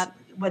 whether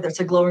it's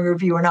a glowing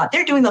review or not.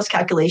 They're doing those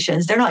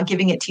calculations. They're not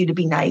giving it to you to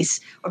be nice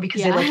or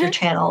because they like your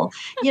channel.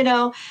 You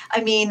know,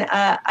 I mean,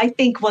 I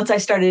think once I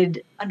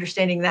started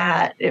understanding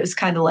that, it was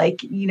kind of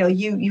like, you know,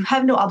 you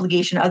have no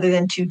obligation other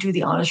than to do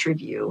the honest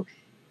review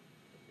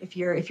if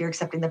you're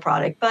accepting the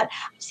product. But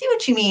I see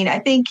what you mean. I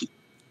think,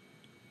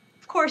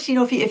 of course, you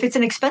know, if it's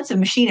an expensive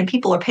machine and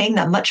people are paying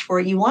that much for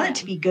it, you want it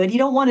to be good. You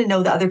don't want to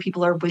know that other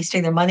people are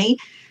wasting their money.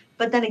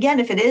 But then again,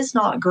 if it is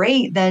not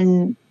great,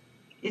 then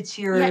it's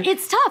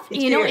tough.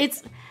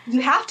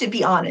 You have to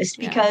be honest,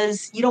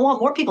 because you don't want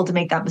more people to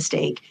make that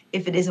mistake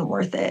if it isn't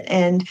worth it.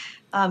 And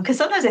because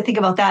sometimes I think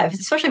about that,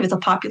 especially if it's a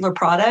popular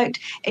product,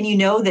 and you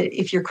know that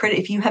if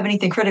you have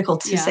anything critical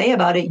to say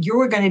about it,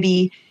 you're going to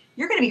be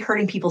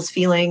hurting people's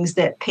feelings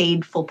that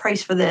paid full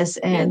price for this,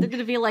 and they're going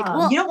to be like,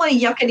 you don't want to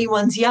yuck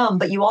anyone's yum,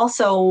 but you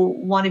also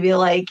want to be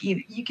like, you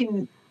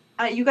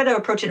got to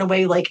approach it in a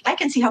way like, I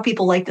can see how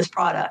people like this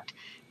product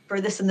for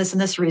this and this and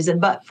this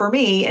reason, but for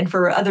me and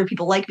for other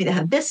people like me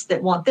that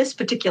want this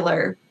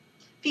particular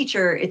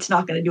feature, it's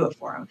not going to do it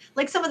for them.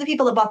 Like some of the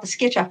people that bought the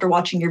sketch after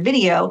watching your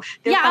video,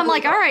 I'm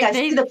like, all right,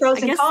 they see the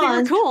pros and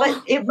cons, cool.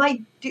 but it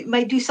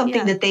might do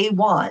something that they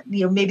want.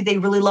 You know, maybe they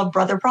really love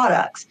Brother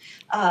products.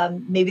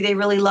 Maybe they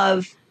really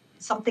love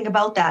something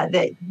about that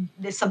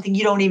is something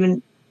you don't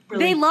even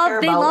really care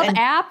about. They love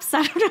apps.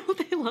 I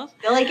don't know.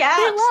 They like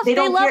apps.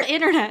 They love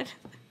internet.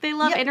 They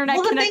love internet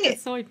connected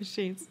sewing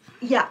machines.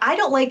 Yeah, I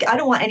don't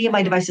want any of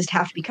my devices to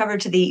have to be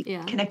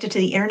connected to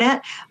the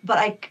internet, but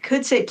I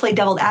could play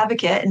devil's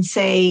advocate and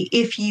say,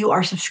 if you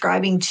are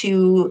subscribing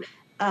to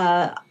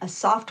a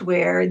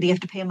software that you have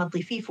to pay a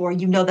monthly fee for,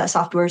 you know that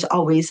software is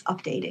always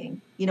updating.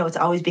 You know, it's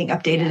always being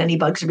updated. Any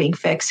bugs are being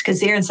fixed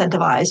because they're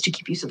incentivized to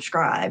keep you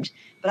subscribed.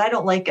 But I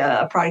don't like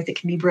a product that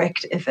can be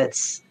bricked if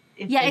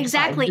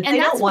exactly. And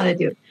that's don't want to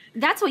do.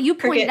 That's what you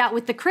pointed out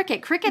with the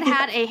Cricut. Cricut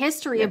had a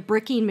history of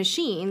bricking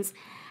machines.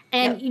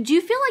 And do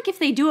you feel like if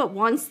they do it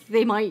once,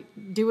 they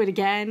might do it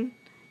again?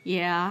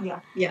 Yeah.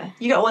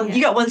 You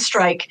got one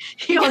strike.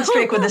 You got one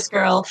strike with this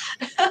girl.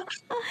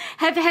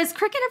 Has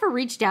Cricut ever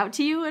reached out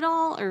to you at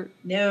all? Or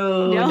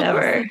no,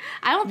 never.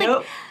 I don't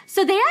think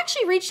so. They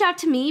actually reached out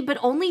to me, but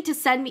only to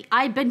send me.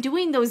 I've been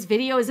doing those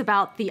videos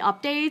about the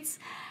updates,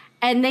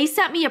 And they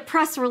sent me a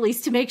press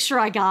release to make sure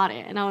I got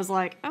it. And I was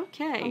like,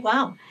 okay. Oh,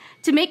 wow.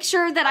 To make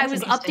sure that I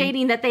was interesting.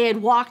 updating that they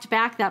had walked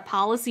back that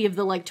policy of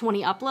the like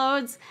 20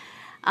 uploads.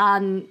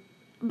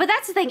 But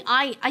that's the thing.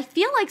 I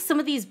feel like some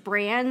of these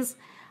brands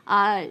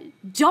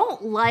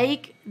don't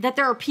like that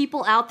there are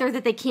people out there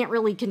that they can't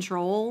really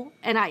control.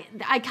 And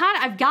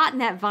I've gotten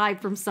that vibe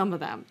from some of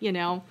them, you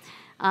know.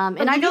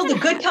 And I know the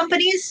good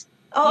companies.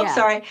 Oh, Yeah. I'm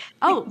sorry.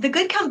 The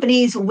good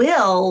companies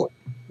will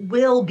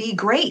be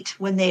great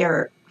when they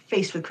are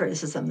faced with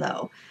criticism,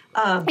 though.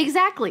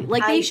 Exactly.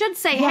 Like they should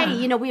say, yeah. hey,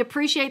 you know, we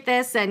appreciate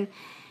this. And,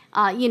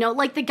 you know,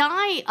 like the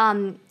guy,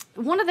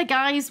 one of the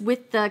guys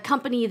with the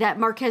company that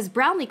Marquez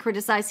Brownlee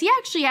criticized, he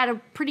actually had a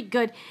pretty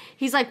good,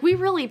 he's like, we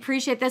really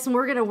appreciate this and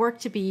we're going to work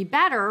to be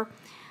better.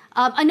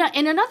 And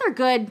another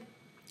good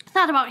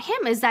thought about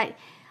him is that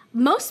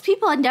most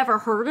people had never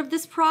heard of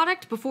this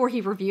product before he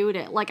reviewed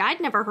it. Like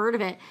I'd never heard of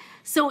it.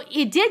 So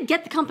it did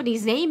get the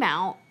company's name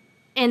out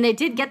and they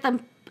did get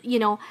them, you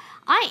know,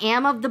 I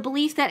am of the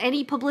belief that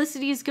any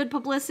publicity is good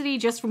publicity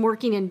just from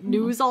working in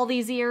news all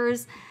these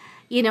years.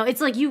 You know,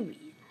 it's like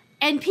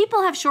and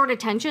people have short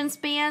attention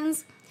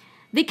spans.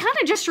 They kind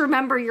of just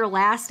remember your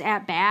last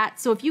at bat.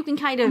 So if you can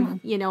kind of,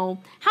 you know,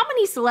 how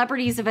many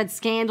celebrities have had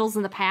scandals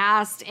in the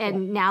past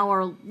and now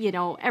are, you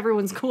know,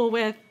 everyone's cool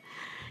with,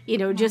 you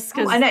know, just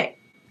because,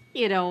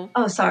 you know,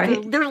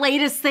 their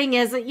latest thing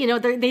is, you know,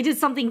 they did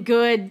something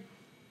good,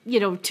 you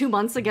know, 2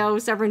 months ago.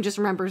 So everyone just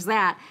remembers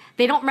that.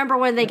 They don't remember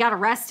when they got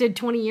arrested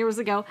 20 years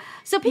ago.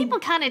 So people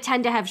kind of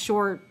tend to have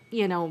short,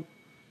 you know,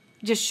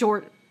 just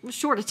short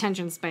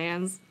attention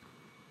spans.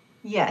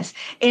 Yes.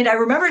 And I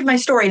remembered my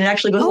story, and it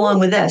actually goes along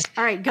with this.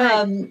 All right,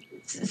 good.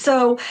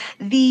 So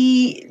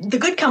the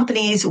good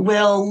companies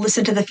will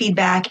listen to the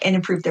feedback and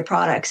improve their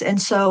products.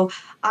 And so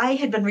I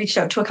had been reached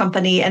out to a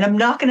company, and I'm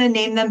not going to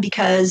name them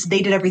because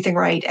they did everything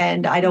right,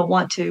 and I don't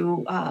want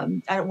to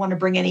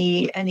bring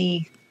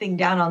anything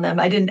down on them.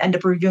 I didn't end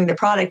up reviewing their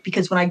product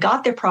because when I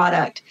got their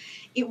product,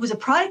 it was a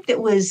product that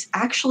was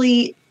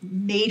actually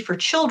made for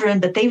children,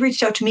 but they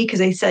reached out to me because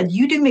they said,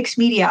 "You do mixed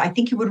media. I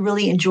think you would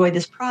really enjoy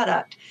this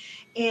product."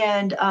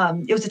 And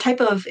it was a type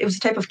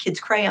of kids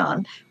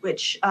crayon,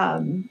 which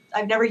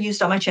I've never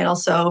used on my channel.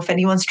 So if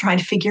anyone's trying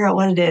to figure out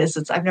what it is,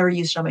 I've never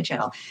used it on my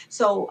channel.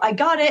 So I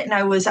got it, and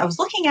I was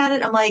looking at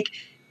it. I'm like,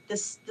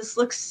 this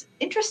looks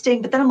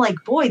interesting, but then I'm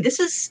like, boy,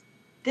 this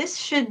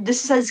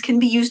says can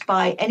be used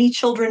by any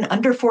children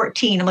under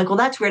 14. I'm like, well,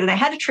 that's weird. And I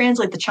had to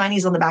translate the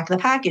Chinese on the back of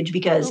the package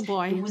because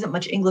there wasn't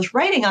much English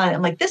writing on it.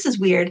 I'm like, this is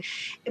weird.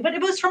 But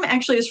it was from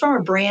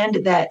a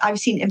brand that I've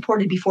seen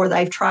imported before, that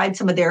I've tried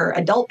some of their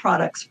adult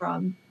products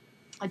from,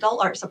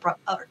 adult art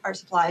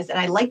supplies, and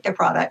I like their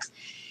products.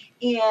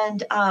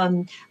 And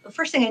the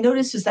first thing I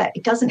noticed was that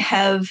it doesn't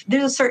have,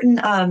 there's a certain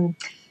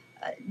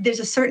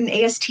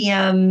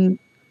ASTM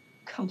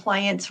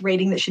compliance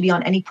rating that should be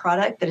on any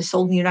product that is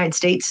sold in the United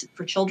States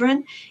for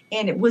children,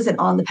 and it wasn't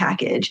on the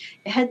package.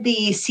 It had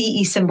the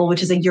CE symbol,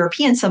 which is a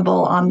European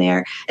symbol, on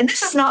there. And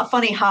this is not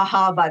funny,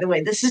 haha, by the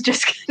way. This is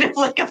just kind of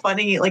like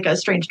a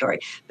strange story.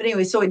 But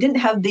anyway, so it didn't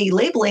have the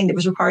labeling that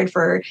was required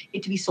for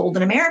it to be sold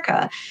in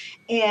America.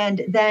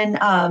 And then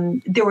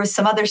there was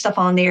some other stuff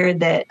on there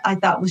that I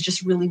thought was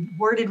just really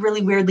worded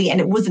really weirdly, and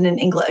it wasn't in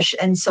English.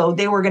 And so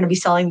they were going to be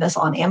selling this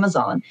on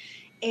Amazon.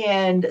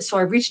 And so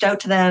I reached out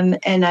to them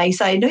and I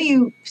said, I know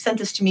you sent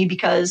this to me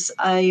because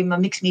I'm a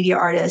mixed media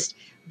artist,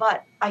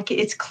 but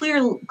it's clear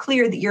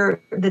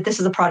that this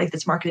is a product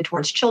that's marketed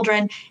towards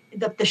children.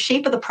 The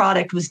shape of the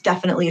product was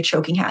definitely a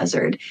choking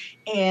hazard,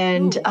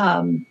 and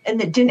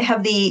it didn't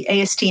have the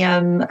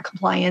ASTM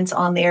compliance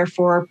on there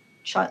for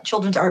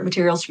children's art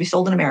materials to be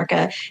sold in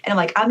America. And I'm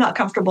like, I'm not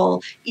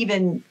comfortable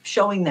even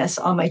showing this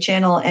on my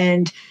channel,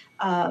 and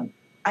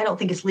I don't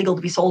think it's legal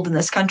to be sold in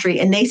this country.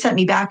 And they sent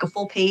me back a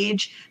full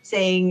page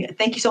saying,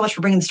 thank you so much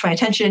for bringing this to my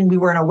attention. We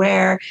weren't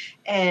aware.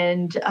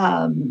 And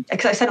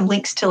because I sent them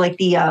links to like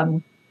the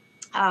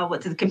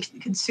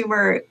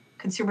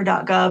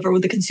consumer.gov or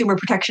with the Consumer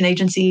Protection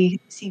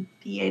Agency,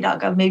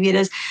 CPA.gov, maybe it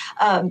is,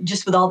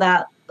 just with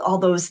all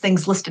those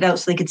things listed out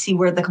so they could see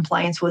where the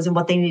compliance was and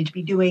what they needed to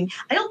be doing.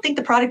 I don't think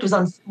the product was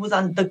on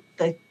the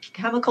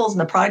chemicals in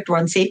the product were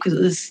unsafe because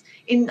it was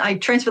I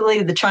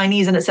translated the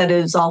Chinese and it said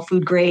it was all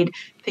food grade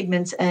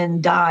pigments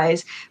and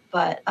dyes.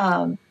 But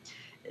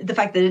the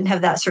fact that it didn't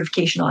have that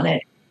certification on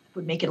it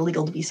would make it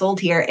illegal to be sold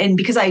here. And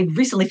because I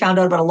recently found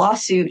out about a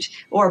lawsuit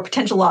or a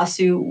potential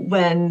lawsuit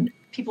when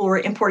people were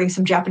importing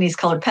some Japanese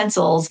colored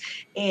pencils,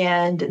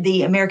 and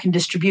the American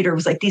distributor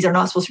was like, these are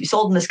not supposed to be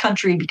sold in this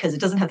country because it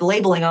doesn't have the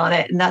labeling on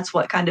it. And that's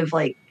what kind of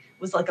like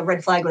was like a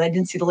red flag when I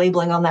didn't see the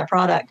labeling on that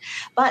product.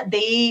 But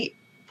they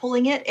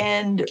pulling it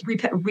and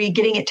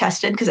getting it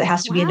tested because it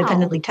has to be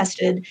independently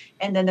tested.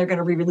 And then they're going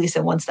to re-release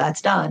it once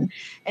that's done.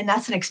 And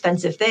that's an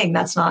expensive thing.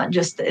 That's not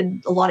just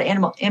a lot of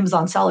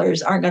Amazon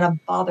sellers aren't going to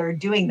bother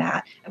doing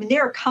that. I mean,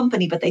 they're a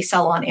company, but they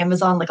sell on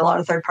Amazon. Like a lot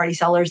of third-party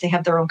sellers, they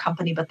have their own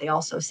company, but they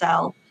also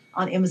sell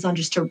on Amazon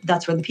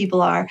that's where the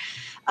people are.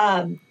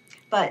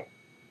 But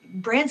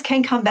brands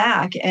can come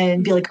back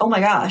and be like, oh my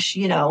gosh,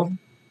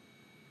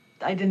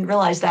 I didn't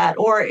realize that.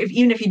 Or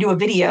even if you do a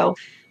video,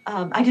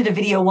 I did a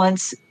video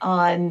once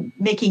on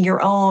making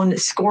your own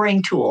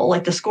scoring tool,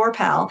 like the Score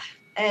Pal.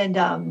 And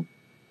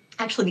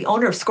actually, the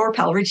owner of Score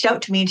Pal reached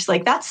out to me and she's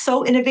like, "That's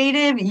so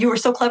innovative. You were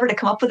so clever to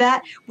come up with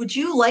that. Would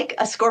you like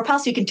a Score Pal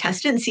so you can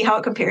test it and see how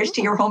it compares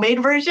to your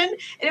homemade version?"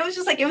 And it was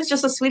just like, it was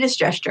just the sweetest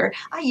gesture.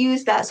 I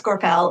use that Score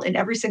Pal in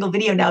every single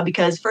video now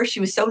because first, she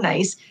was so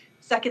nice.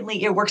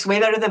 Secondly, it works way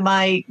better than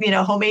my,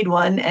 homemade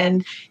one.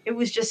 And it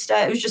was just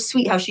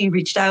sweet how she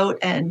reached out,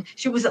 and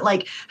she wasn't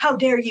like, "How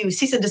dare you,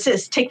 cease and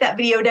desist, take that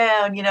video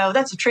down,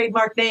 that's a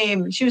trademark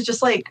name." She was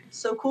just like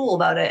so cool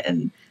about it.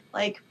 And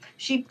like,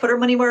 she put her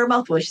money where her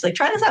mouth was. She's like,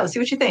 "Try this out, see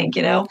what you think.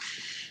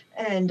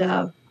 And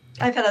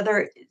I've had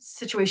other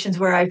situations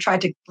where I've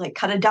tried to like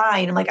cut a die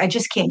and I'm like, "I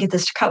just can't get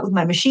this to cut with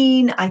my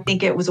machine. I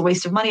think it was a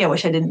waste of money. I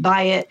wish I didn't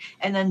buy it."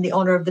 And then the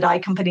owner of the die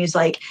company is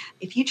like,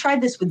 "If you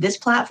tried this with this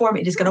platform,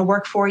 it is going to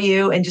work for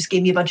you," and just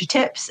gave me a bunch of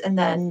tips. And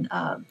then,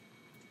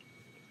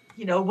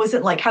 it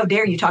wasn't like, "How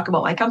dare you talk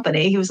about my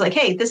company?" He was like,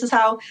 "Hey, this is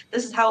how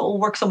it will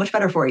work so much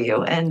better for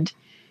you." And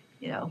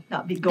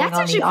not be going That's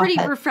on actually the pretty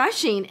offense.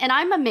 refreshing. And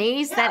I'm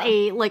amazed that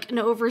an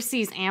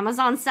overseas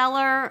Amazon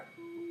seller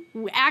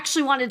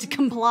actually wanted to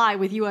comply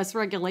with U.S.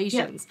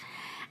 regulations.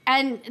 Yeah.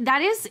 And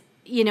that is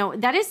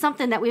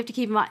something that we have to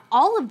keep in mind.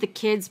 All of the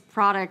kids'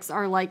 products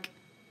are like,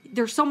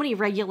 there's so many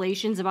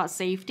regulations about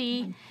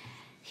safety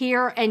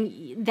here.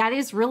 And that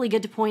is really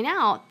good to point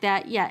out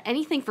that,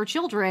 anything for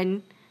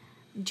children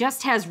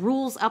just has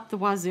rules up the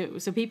wazoo.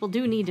 So people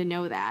do need to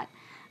know that.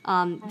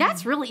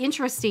 That's really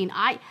interesting.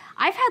 I've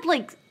had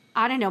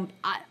I don't know.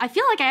 I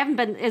feel like I haven't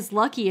been as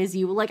lucky as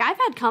you. Like, I've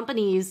had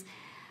companies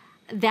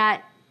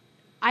that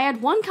I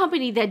had one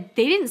company that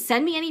they didn't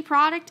send me any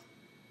product.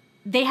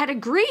 They had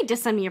agreed to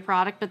send me a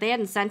product, but they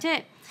hadn't sent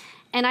it.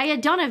 And I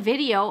had done a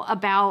video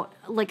about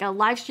like a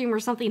live stream or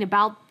something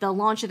about the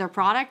launch of their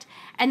product.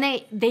 And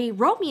they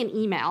wrote me an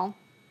email.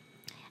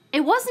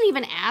 It wasn't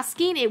even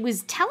asking. It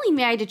was telling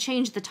me I had to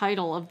change the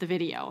title of the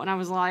video. And I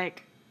was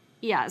like,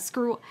 yeah,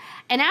 screw.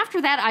 And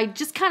after that, I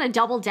just kind of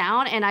doubled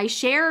down and I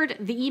shared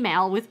the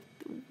email with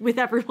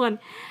everyone.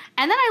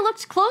 And then I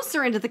looked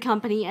closer into the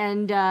company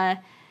and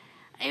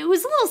it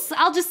was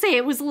I'll just say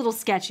it was a little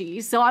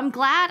sketchy. So I'm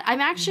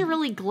actually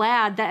really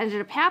glad that ended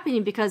up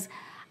happening because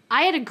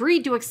I had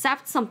agreed to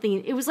accept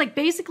something. It was like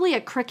basically a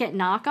Cricut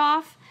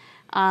knockoff.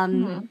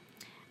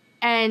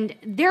 And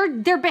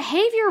their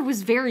behavior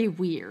was very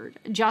weird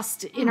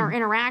just in our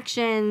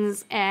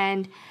interactions.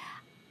 And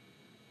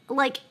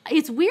like,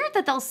 it's weird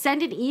that they'll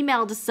send an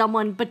email to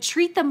someone but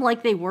treat them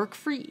like they work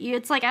for you.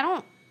 It's like, I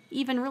don't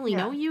even really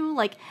know you.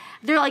 Like,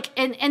 they're like,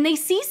 and they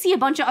CC a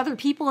bunch of other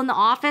people in the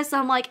office.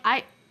 I'm like,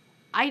 I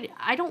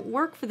don't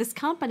work for this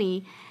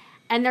company.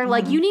 And they're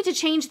like, "You need to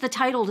change the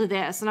title to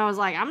this." And I was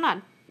like,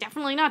 "I'm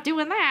definitely not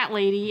doing that,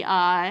 lady."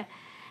 And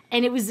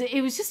it was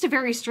just a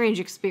very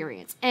strange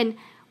experience. And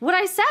what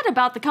I said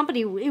about the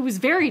company, it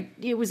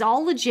was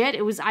all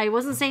legit. I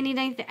wasn't saying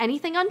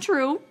anything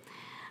untrue.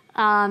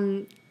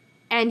 And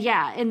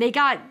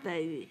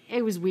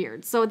it was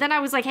weird. So then I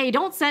was like, "Hey,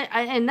 don't send,"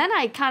 and then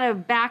I kind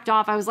of backed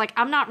off. I was like,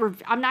 I'm not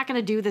going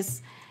to do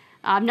this.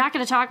 I'm not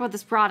going to talk about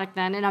this product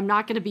then, and I'm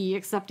not going to be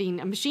accepting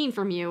a machine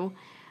from you.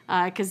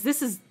 Cause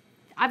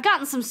I've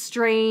gotten some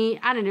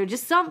I don't know,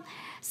 just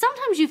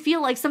sometimes you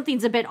feel like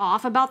something's a bit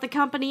off about the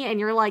company and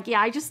you're like,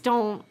 I'm just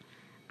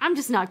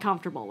not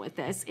comfortable with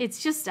this.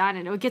 It's just, I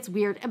don't know, it gets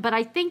weird. But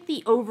I think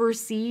the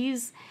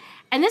overseas,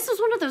 and this was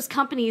one of those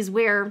companies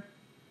where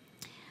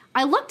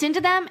I looked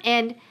into them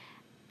and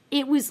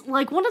it was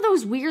like one of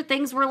those weird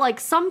things where like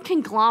some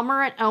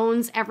conglomerate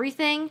owns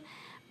everything,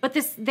 but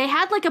they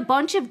had like a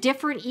bunch of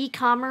different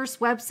e-commerce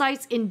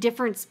websites in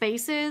different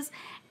spaces,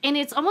 and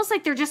it's almost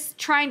like they're just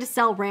trying to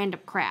sell random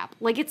crap.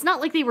 Like, it's not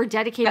like they were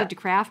dedicated to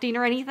crafting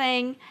or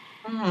anything.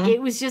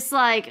 It was just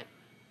like,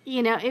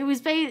 it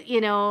was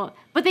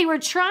but they were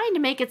trying to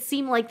make it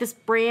seem like this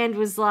brand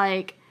was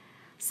like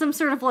some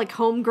sort of like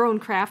homegrown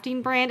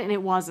crafting brand, and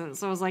it wasn't.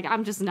 So I was like,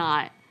 I'm just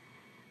not.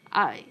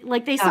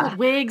 Like, they sold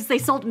wigs, they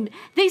sold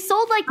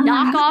like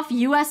knockoff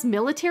U.S.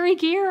 military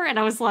gear, and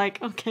I was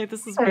like, okay,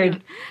 this is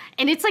weird.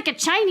 And it's like a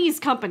Chinese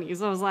company,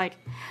 so I was like,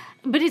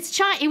 but it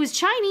was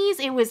Chinese,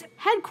 it was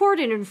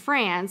headquartered in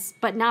France,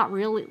 but not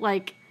really,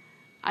 like,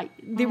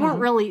 they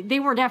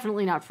were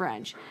definitely not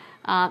French.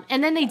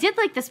 And then they did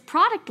like this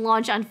product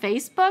launch on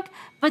Facebook,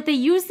 but they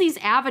used these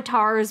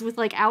avatars with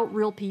like out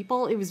real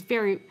people. It was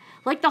very,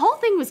 like, the whole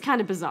thing was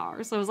kind of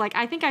bizarre. So I was like,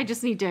 I think I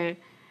just need to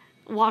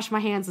wash my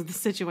hands of the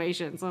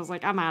situation. So I was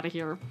like, I'm out of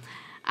here.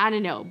 I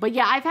don't know. But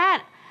yeah,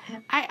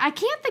 I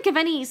can't think of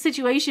any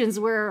situations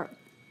where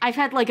I've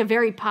had like a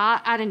very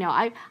I don't know.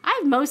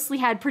 I've mostly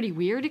had pretty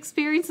weird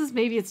experiences.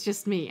 Maybe it's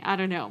just me. I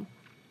don't know.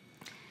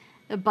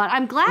 But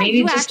I'm glad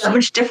maybe just so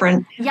much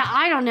different. Yeah,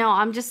 I don't know.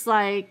 I'm just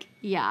like,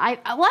 yeah. I've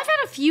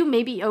had a few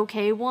maybe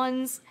okay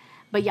ones,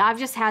 but yeah, I've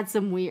had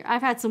some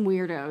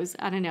weirdos.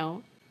 I don't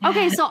know.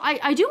 Okay, so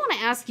I do want to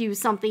ask you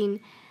something.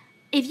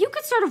 If you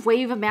could sort of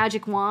wave a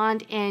magic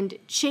wand and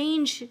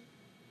change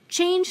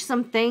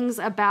some things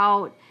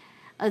about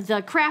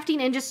the crafting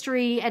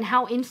industry and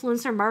how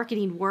influencer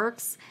marketing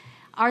works,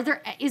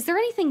 is there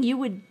anything you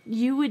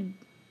would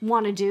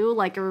want to do,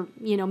 like, or,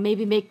 you know,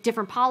 maybe make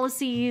different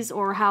policies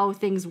or how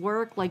things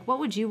work? Like, what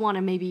would you want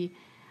to maybe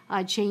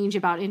change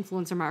about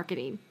influencer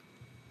marketing?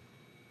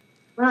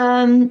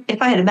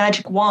 If I had a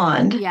magic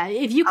wand, Yeah,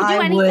 if you could do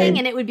I anything would,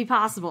 and it would be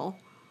possible.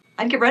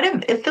 I'd get rid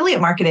of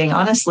affiliate marketing,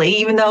 honestly,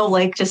 even though,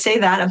 like, to say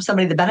that I'm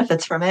somebody that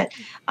benefits from it.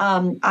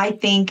 I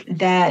think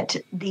that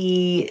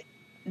the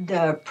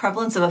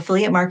prevalence of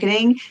affiliate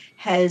marketing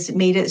has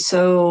made it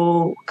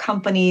so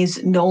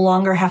companies no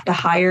longer have to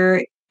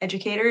hire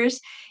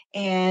educators,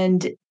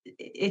 and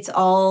it's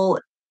all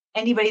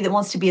anybody that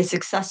wants to be a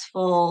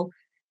successful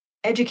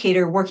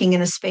educator working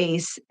in a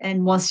space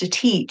and wants to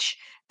teach,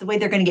 the way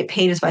they're going to get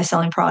paid is by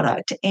selling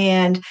product.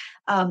 And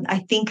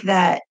I think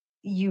that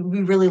we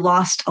really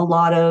lost a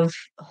lot of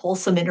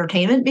wholesome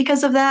entertainment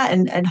because of that,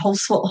 and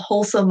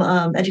wholesome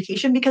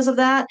education because of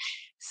that.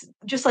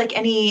 Just like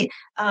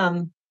anybody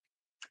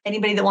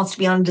that wants to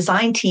be on a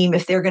design team,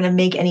 if they're going to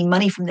make any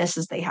money from this,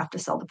 is they have to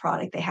sell the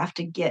product. They have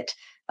to get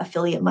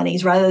affiliate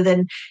monies, rather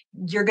than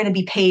you're going to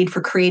be paid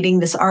for creating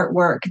this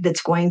artwork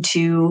that's going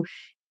to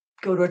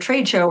go to a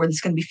trade show, or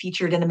it's going to be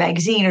featured in a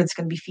magazine, or it's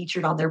going to be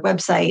featured on their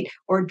website,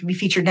 or to be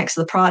featured next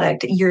to the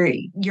product.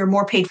 You're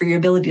more paid for your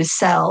ability to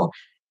sell.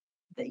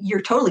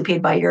 You're totally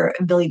paid by your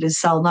ability to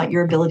sell, not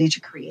your ability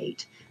to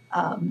create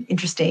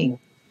interesting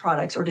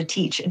products or to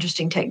teach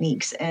interesting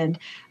techniques. And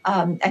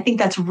I think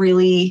that's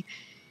really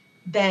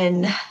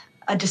been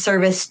a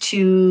disservice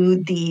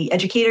to the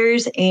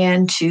educators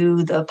and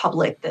to the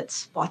public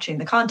that's watching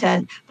the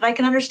content. But I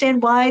can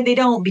understand why they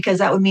don't, because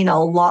that would mean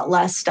a lot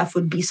less stuff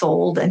would be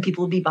sold and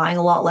people would be buying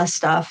a lot less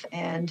stuff.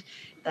 And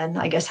then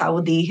I guess how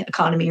would the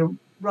economy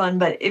run?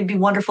 But it'd be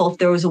wonderful if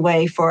there was a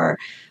way for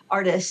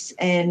artists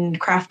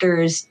and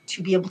crafters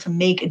to be able to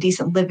make a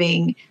decent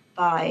living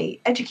by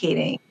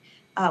educating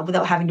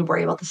without having to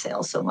worry about the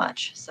sales so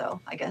much. So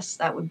I guess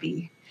that would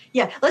be,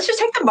 yeah, let's just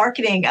take the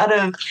marketing out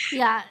of.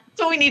 Yeah.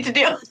 That's what we need to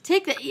do.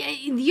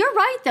 You're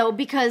right, though,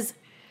 because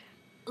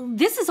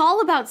this is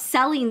all about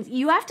selling.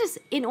 You have to,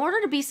 in order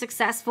to be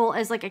successful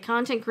as like a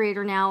content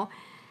creator now,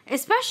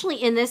 especially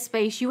in this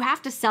space, you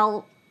have to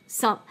sell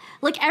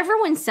like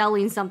everyone's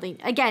selling something.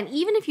 Again,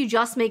 even if you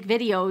just make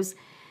videos,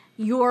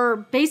 you're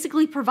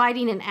basically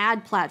providing an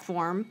ad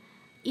platform.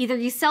 Either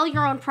you sell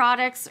your own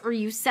products, or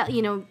you sell,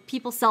 you know,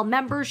 people sell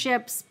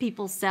memberships,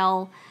 people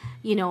sell,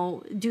 you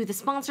know, do the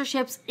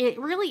sponsorships. It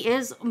really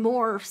is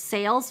more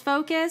sales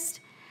focused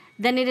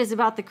than it is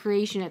about the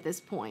creation at this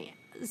point.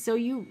 So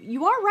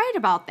you are right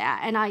about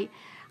that. And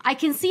I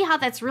can see how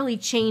that's really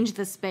changed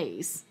the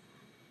space.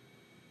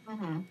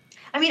 Mm-hmm.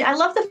 I mean, I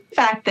love the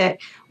fact that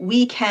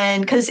we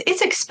can, because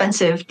it's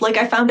expensive. Like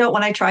I found out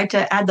when I tried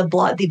to add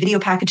the video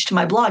package to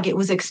my blog, it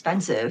was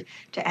expensive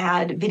to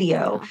add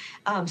video.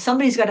 Yeah.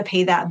 Somebody's got to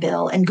pay that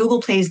bill, and Google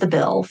pays the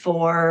bill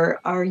for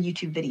our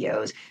YouTube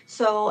videos.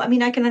 So, I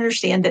mean, I can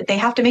understand that they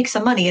have to make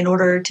some money in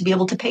order to be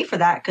able to pay for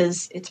that,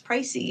 because it's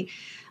pricey.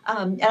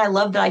 And I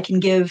love that I can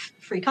give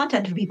free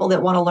content to people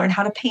that want to learn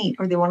how to paint,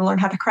 or they want to learn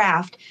how to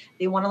craft,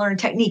 they want to learn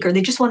technique, or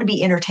they just want to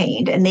be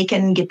entertained, and they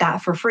can get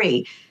that for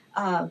free.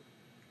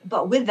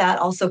 But with that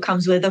also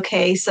comes with,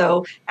 okay,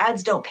 so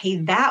ads don't pay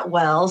that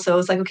well. So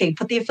it's like, okay,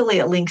 put the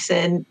affiliate links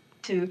in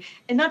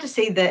and not to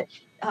say that,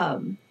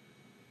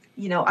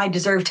 you know, I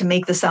deserve to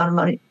make this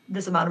amount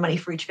of money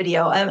for each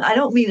video. I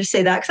don't mean to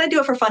say that, because I do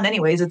it for fun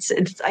anyways.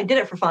 I did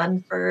it for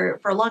fun for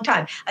a long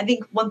time. I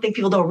think one thing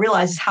people don't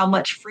realize is how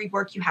much free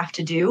work you have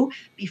to do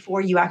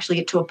before you actually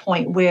get to a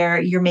point where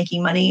you're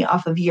making money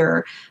off of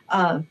your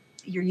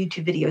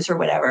YouTube videos or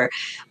whatever.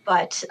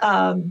 But,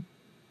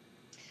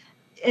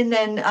 and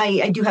then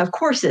I do have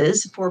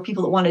courses for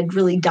people that want to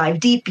really dive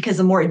deep, because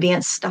the more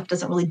advanced stuff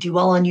doesn't really do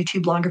well on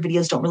YouTube. Longer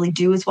videos don't really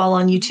do as well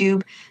on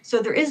YouTube.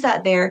 So there is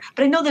that there.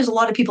 But I know there's a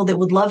lot of people that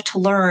would love to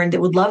learn, that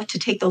would love to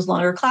take those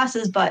longer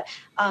classes, but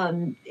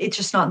it's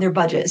just not in their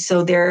budget.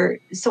 So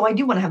I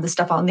do want to have the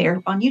stuff on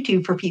there on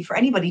YouTube for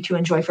anybody to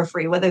enjoy for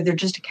free, whether they're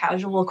just a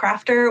casual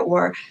crafter,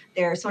 or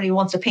they're somebody who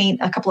wants to paint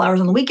a couple hours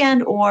on the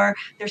weekend, or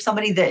there's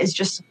somebody that is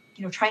just,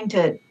 you know, trying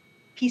to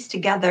piece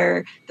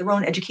together their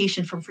own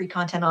education from free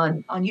content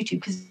on YouTube,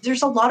 because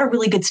there's a lot of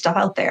really good stuff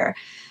out there.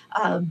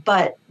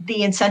 But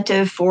the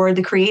incentive for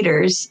the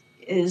creators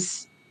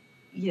is,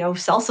 you know,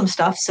 sell some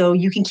stuff so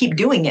you can keep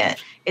doing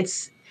it.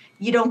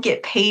 You don't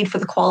get paid for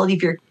the quality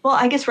of well,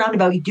 I guess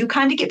roundabout, you do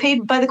kind of get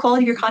paid by the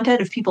quality of your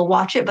content if people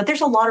watch it, but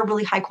there's a lot of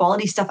really high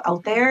quality stuff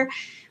out there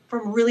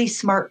from really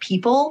smart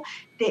people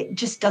that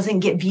just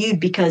doesn't get viewed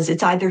because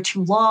it's either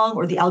too long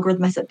or the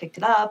algorithm hasn't picked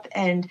it up.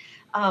 And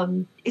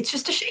it's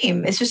just a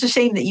shame. It's just a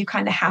shame that you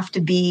kind of have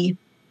to be,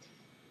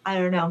 I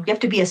don't know, you have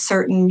to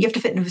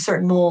fit into a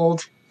certain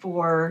mold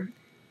for,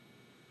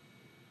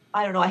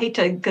 I don't know, I hate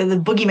to go the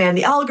boogeyman,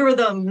 the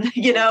algorithm,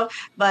 you know,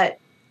 but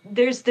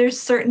there's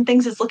certain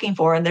things it's looking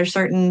for, and there's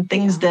certain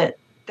things that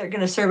they're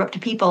going to serve up to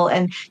people.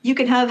 And you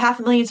can have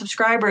 500,000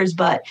 subscribers,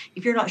 but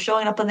if you're not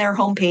showing up on their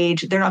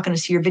homepage, they're not going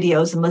to see your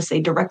videos unless they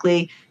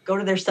directly go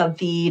to their sub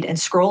feed and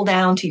scroll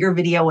down to your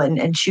video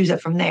and choose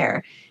it from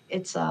there.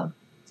 It's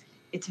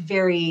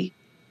very,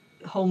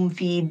 home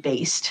feed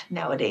based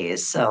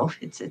nowadays. So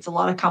it's a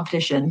lot of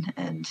competition,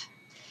 and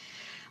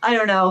I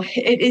don't know.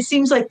 It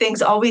seems like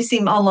things always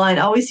seem online,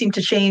 always seem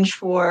to change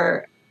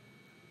for,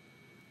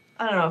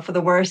 I don't know, for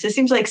the worse. It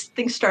seems like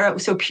things start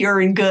out so pure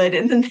and good,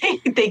 and then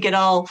they get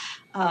all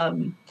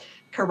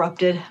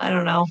corrupted. I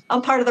don't know.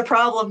 I'm part of the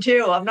problem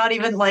too. I'm not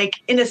even like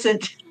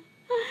innocent.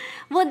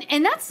 Well,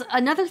 and that's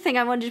another thing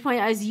I wanted to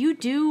point out is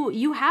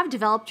you have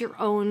developed your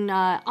own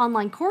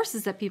online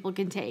courses that people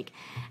can take.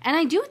 And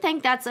I do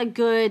think that's a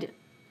good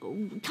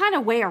kind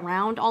of way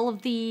around all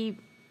of the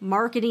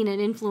marketing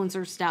and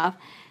influencer stuff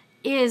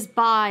is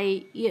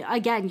by,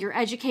 again, you're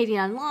educating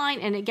online.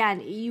 And again,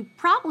 you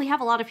probably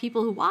have a lot of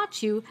people who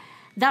watch you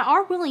that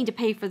are willing to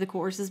pay for the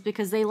courses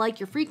because they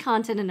like your free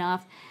content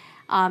enough.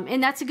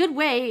 And that's a good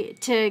way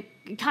to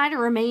kind of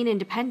remain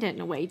independent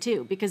in a way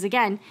too, because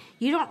again,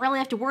 you don't really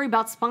have to worry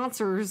about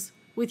sponsors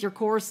with your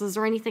courses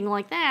or anything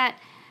like that,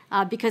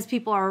 because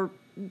people are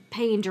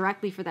paying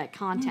directly for that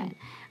content.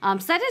 So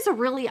that is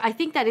I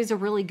think that is a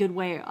really good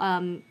way.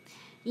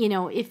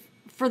 If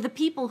for the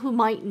people who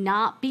might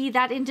not be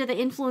that into the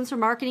influencer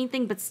marketing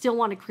thing, but still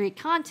want to create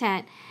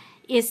content,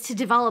 is to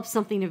develop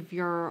something of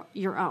your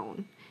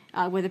own,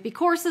 whether it be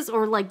courses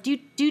or like do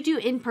you do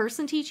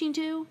in-person teaching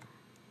too?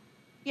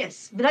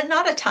 Yes, but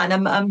not a ton.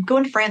 I'm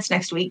going to France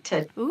next week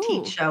to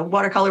teach a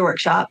watercolor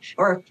workshop,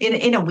 or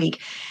in a week.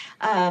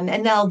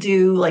 And I'll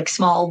do like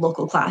small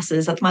local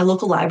classes at my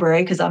local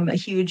library because I'm a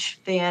huge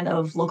fan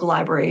of local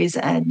libraries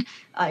and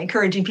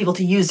encouraging people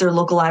to use their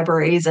local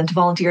libraries and to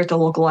volunteer at their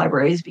local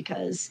libraries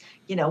because,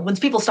 once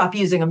people stop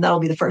using them, that'll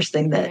be the first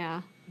thing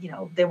that,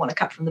 they want to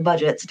cut from the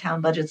budgets, town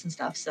budgets and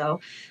stuff. So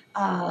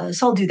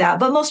I'll do that.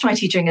 But most of my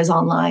teaching is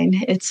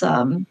online. It's,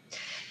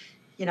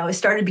 it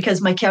started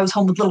because I was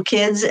home with little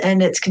kids,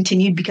 and it's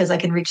continued because I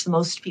can reach the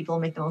most people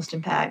and make the most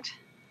impact.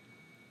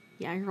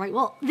 Yeah, you're right.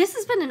 Well, this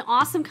has been an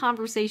awesome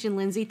conversation,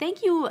 Lindsay.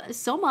 Thank you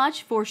so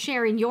much for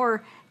sharing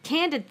your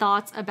candid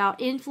thoughts about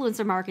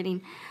influencer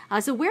marketing.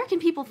 So where can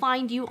people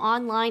find you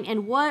online,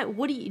 and what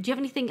do you have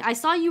anything? I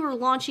saw you were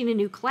launching a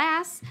new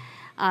class.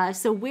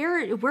 So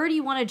where do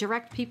you want to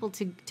direct people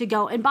to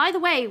go? And by the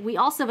way, we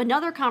also have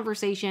another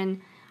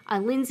conversation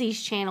on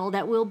Lindsay's channel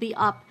that will be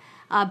up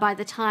by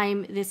the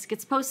time this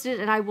gets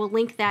posted, and I will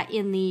link that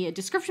in the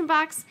description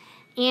box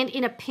and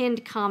in a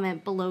pinned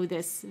comment below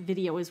this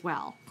video as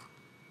well.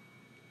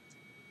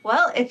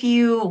 Well, if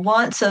you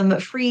want some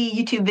free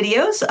YouTube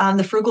videos on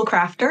the Frugal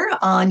Crafter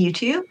on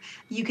YouTube,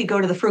 you could go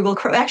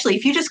to actually,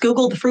 if you just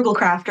Google the Frugal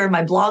Crafter,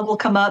 my blog will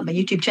come up, my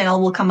YouTube channel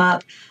will come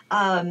up.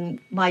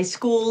 My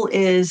school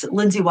is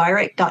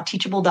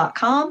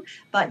lindsaywyrick.teachable.com,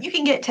 but you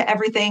can get to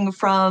everything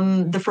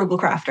from the Frugal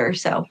Crafter.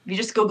 So if you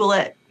just Google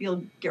it,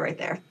 you'll get right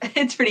there.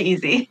 It's pretty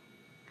easy.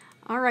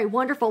 All right,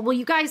 wonderful. Well,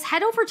 you guys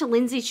head over to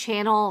Lindsay's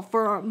channel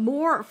for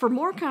more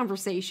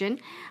conversation.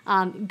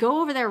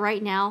 Go over there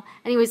right now.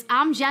 Anyways,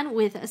 I'm Jen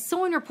with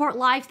Sewing Report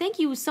Live. Thank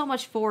you so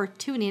much for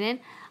tuning in.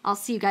 I'll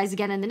see you guys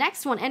again in the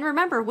next one. And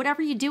remember,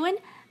 whatever you're doing,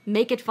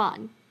 make it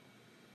fun.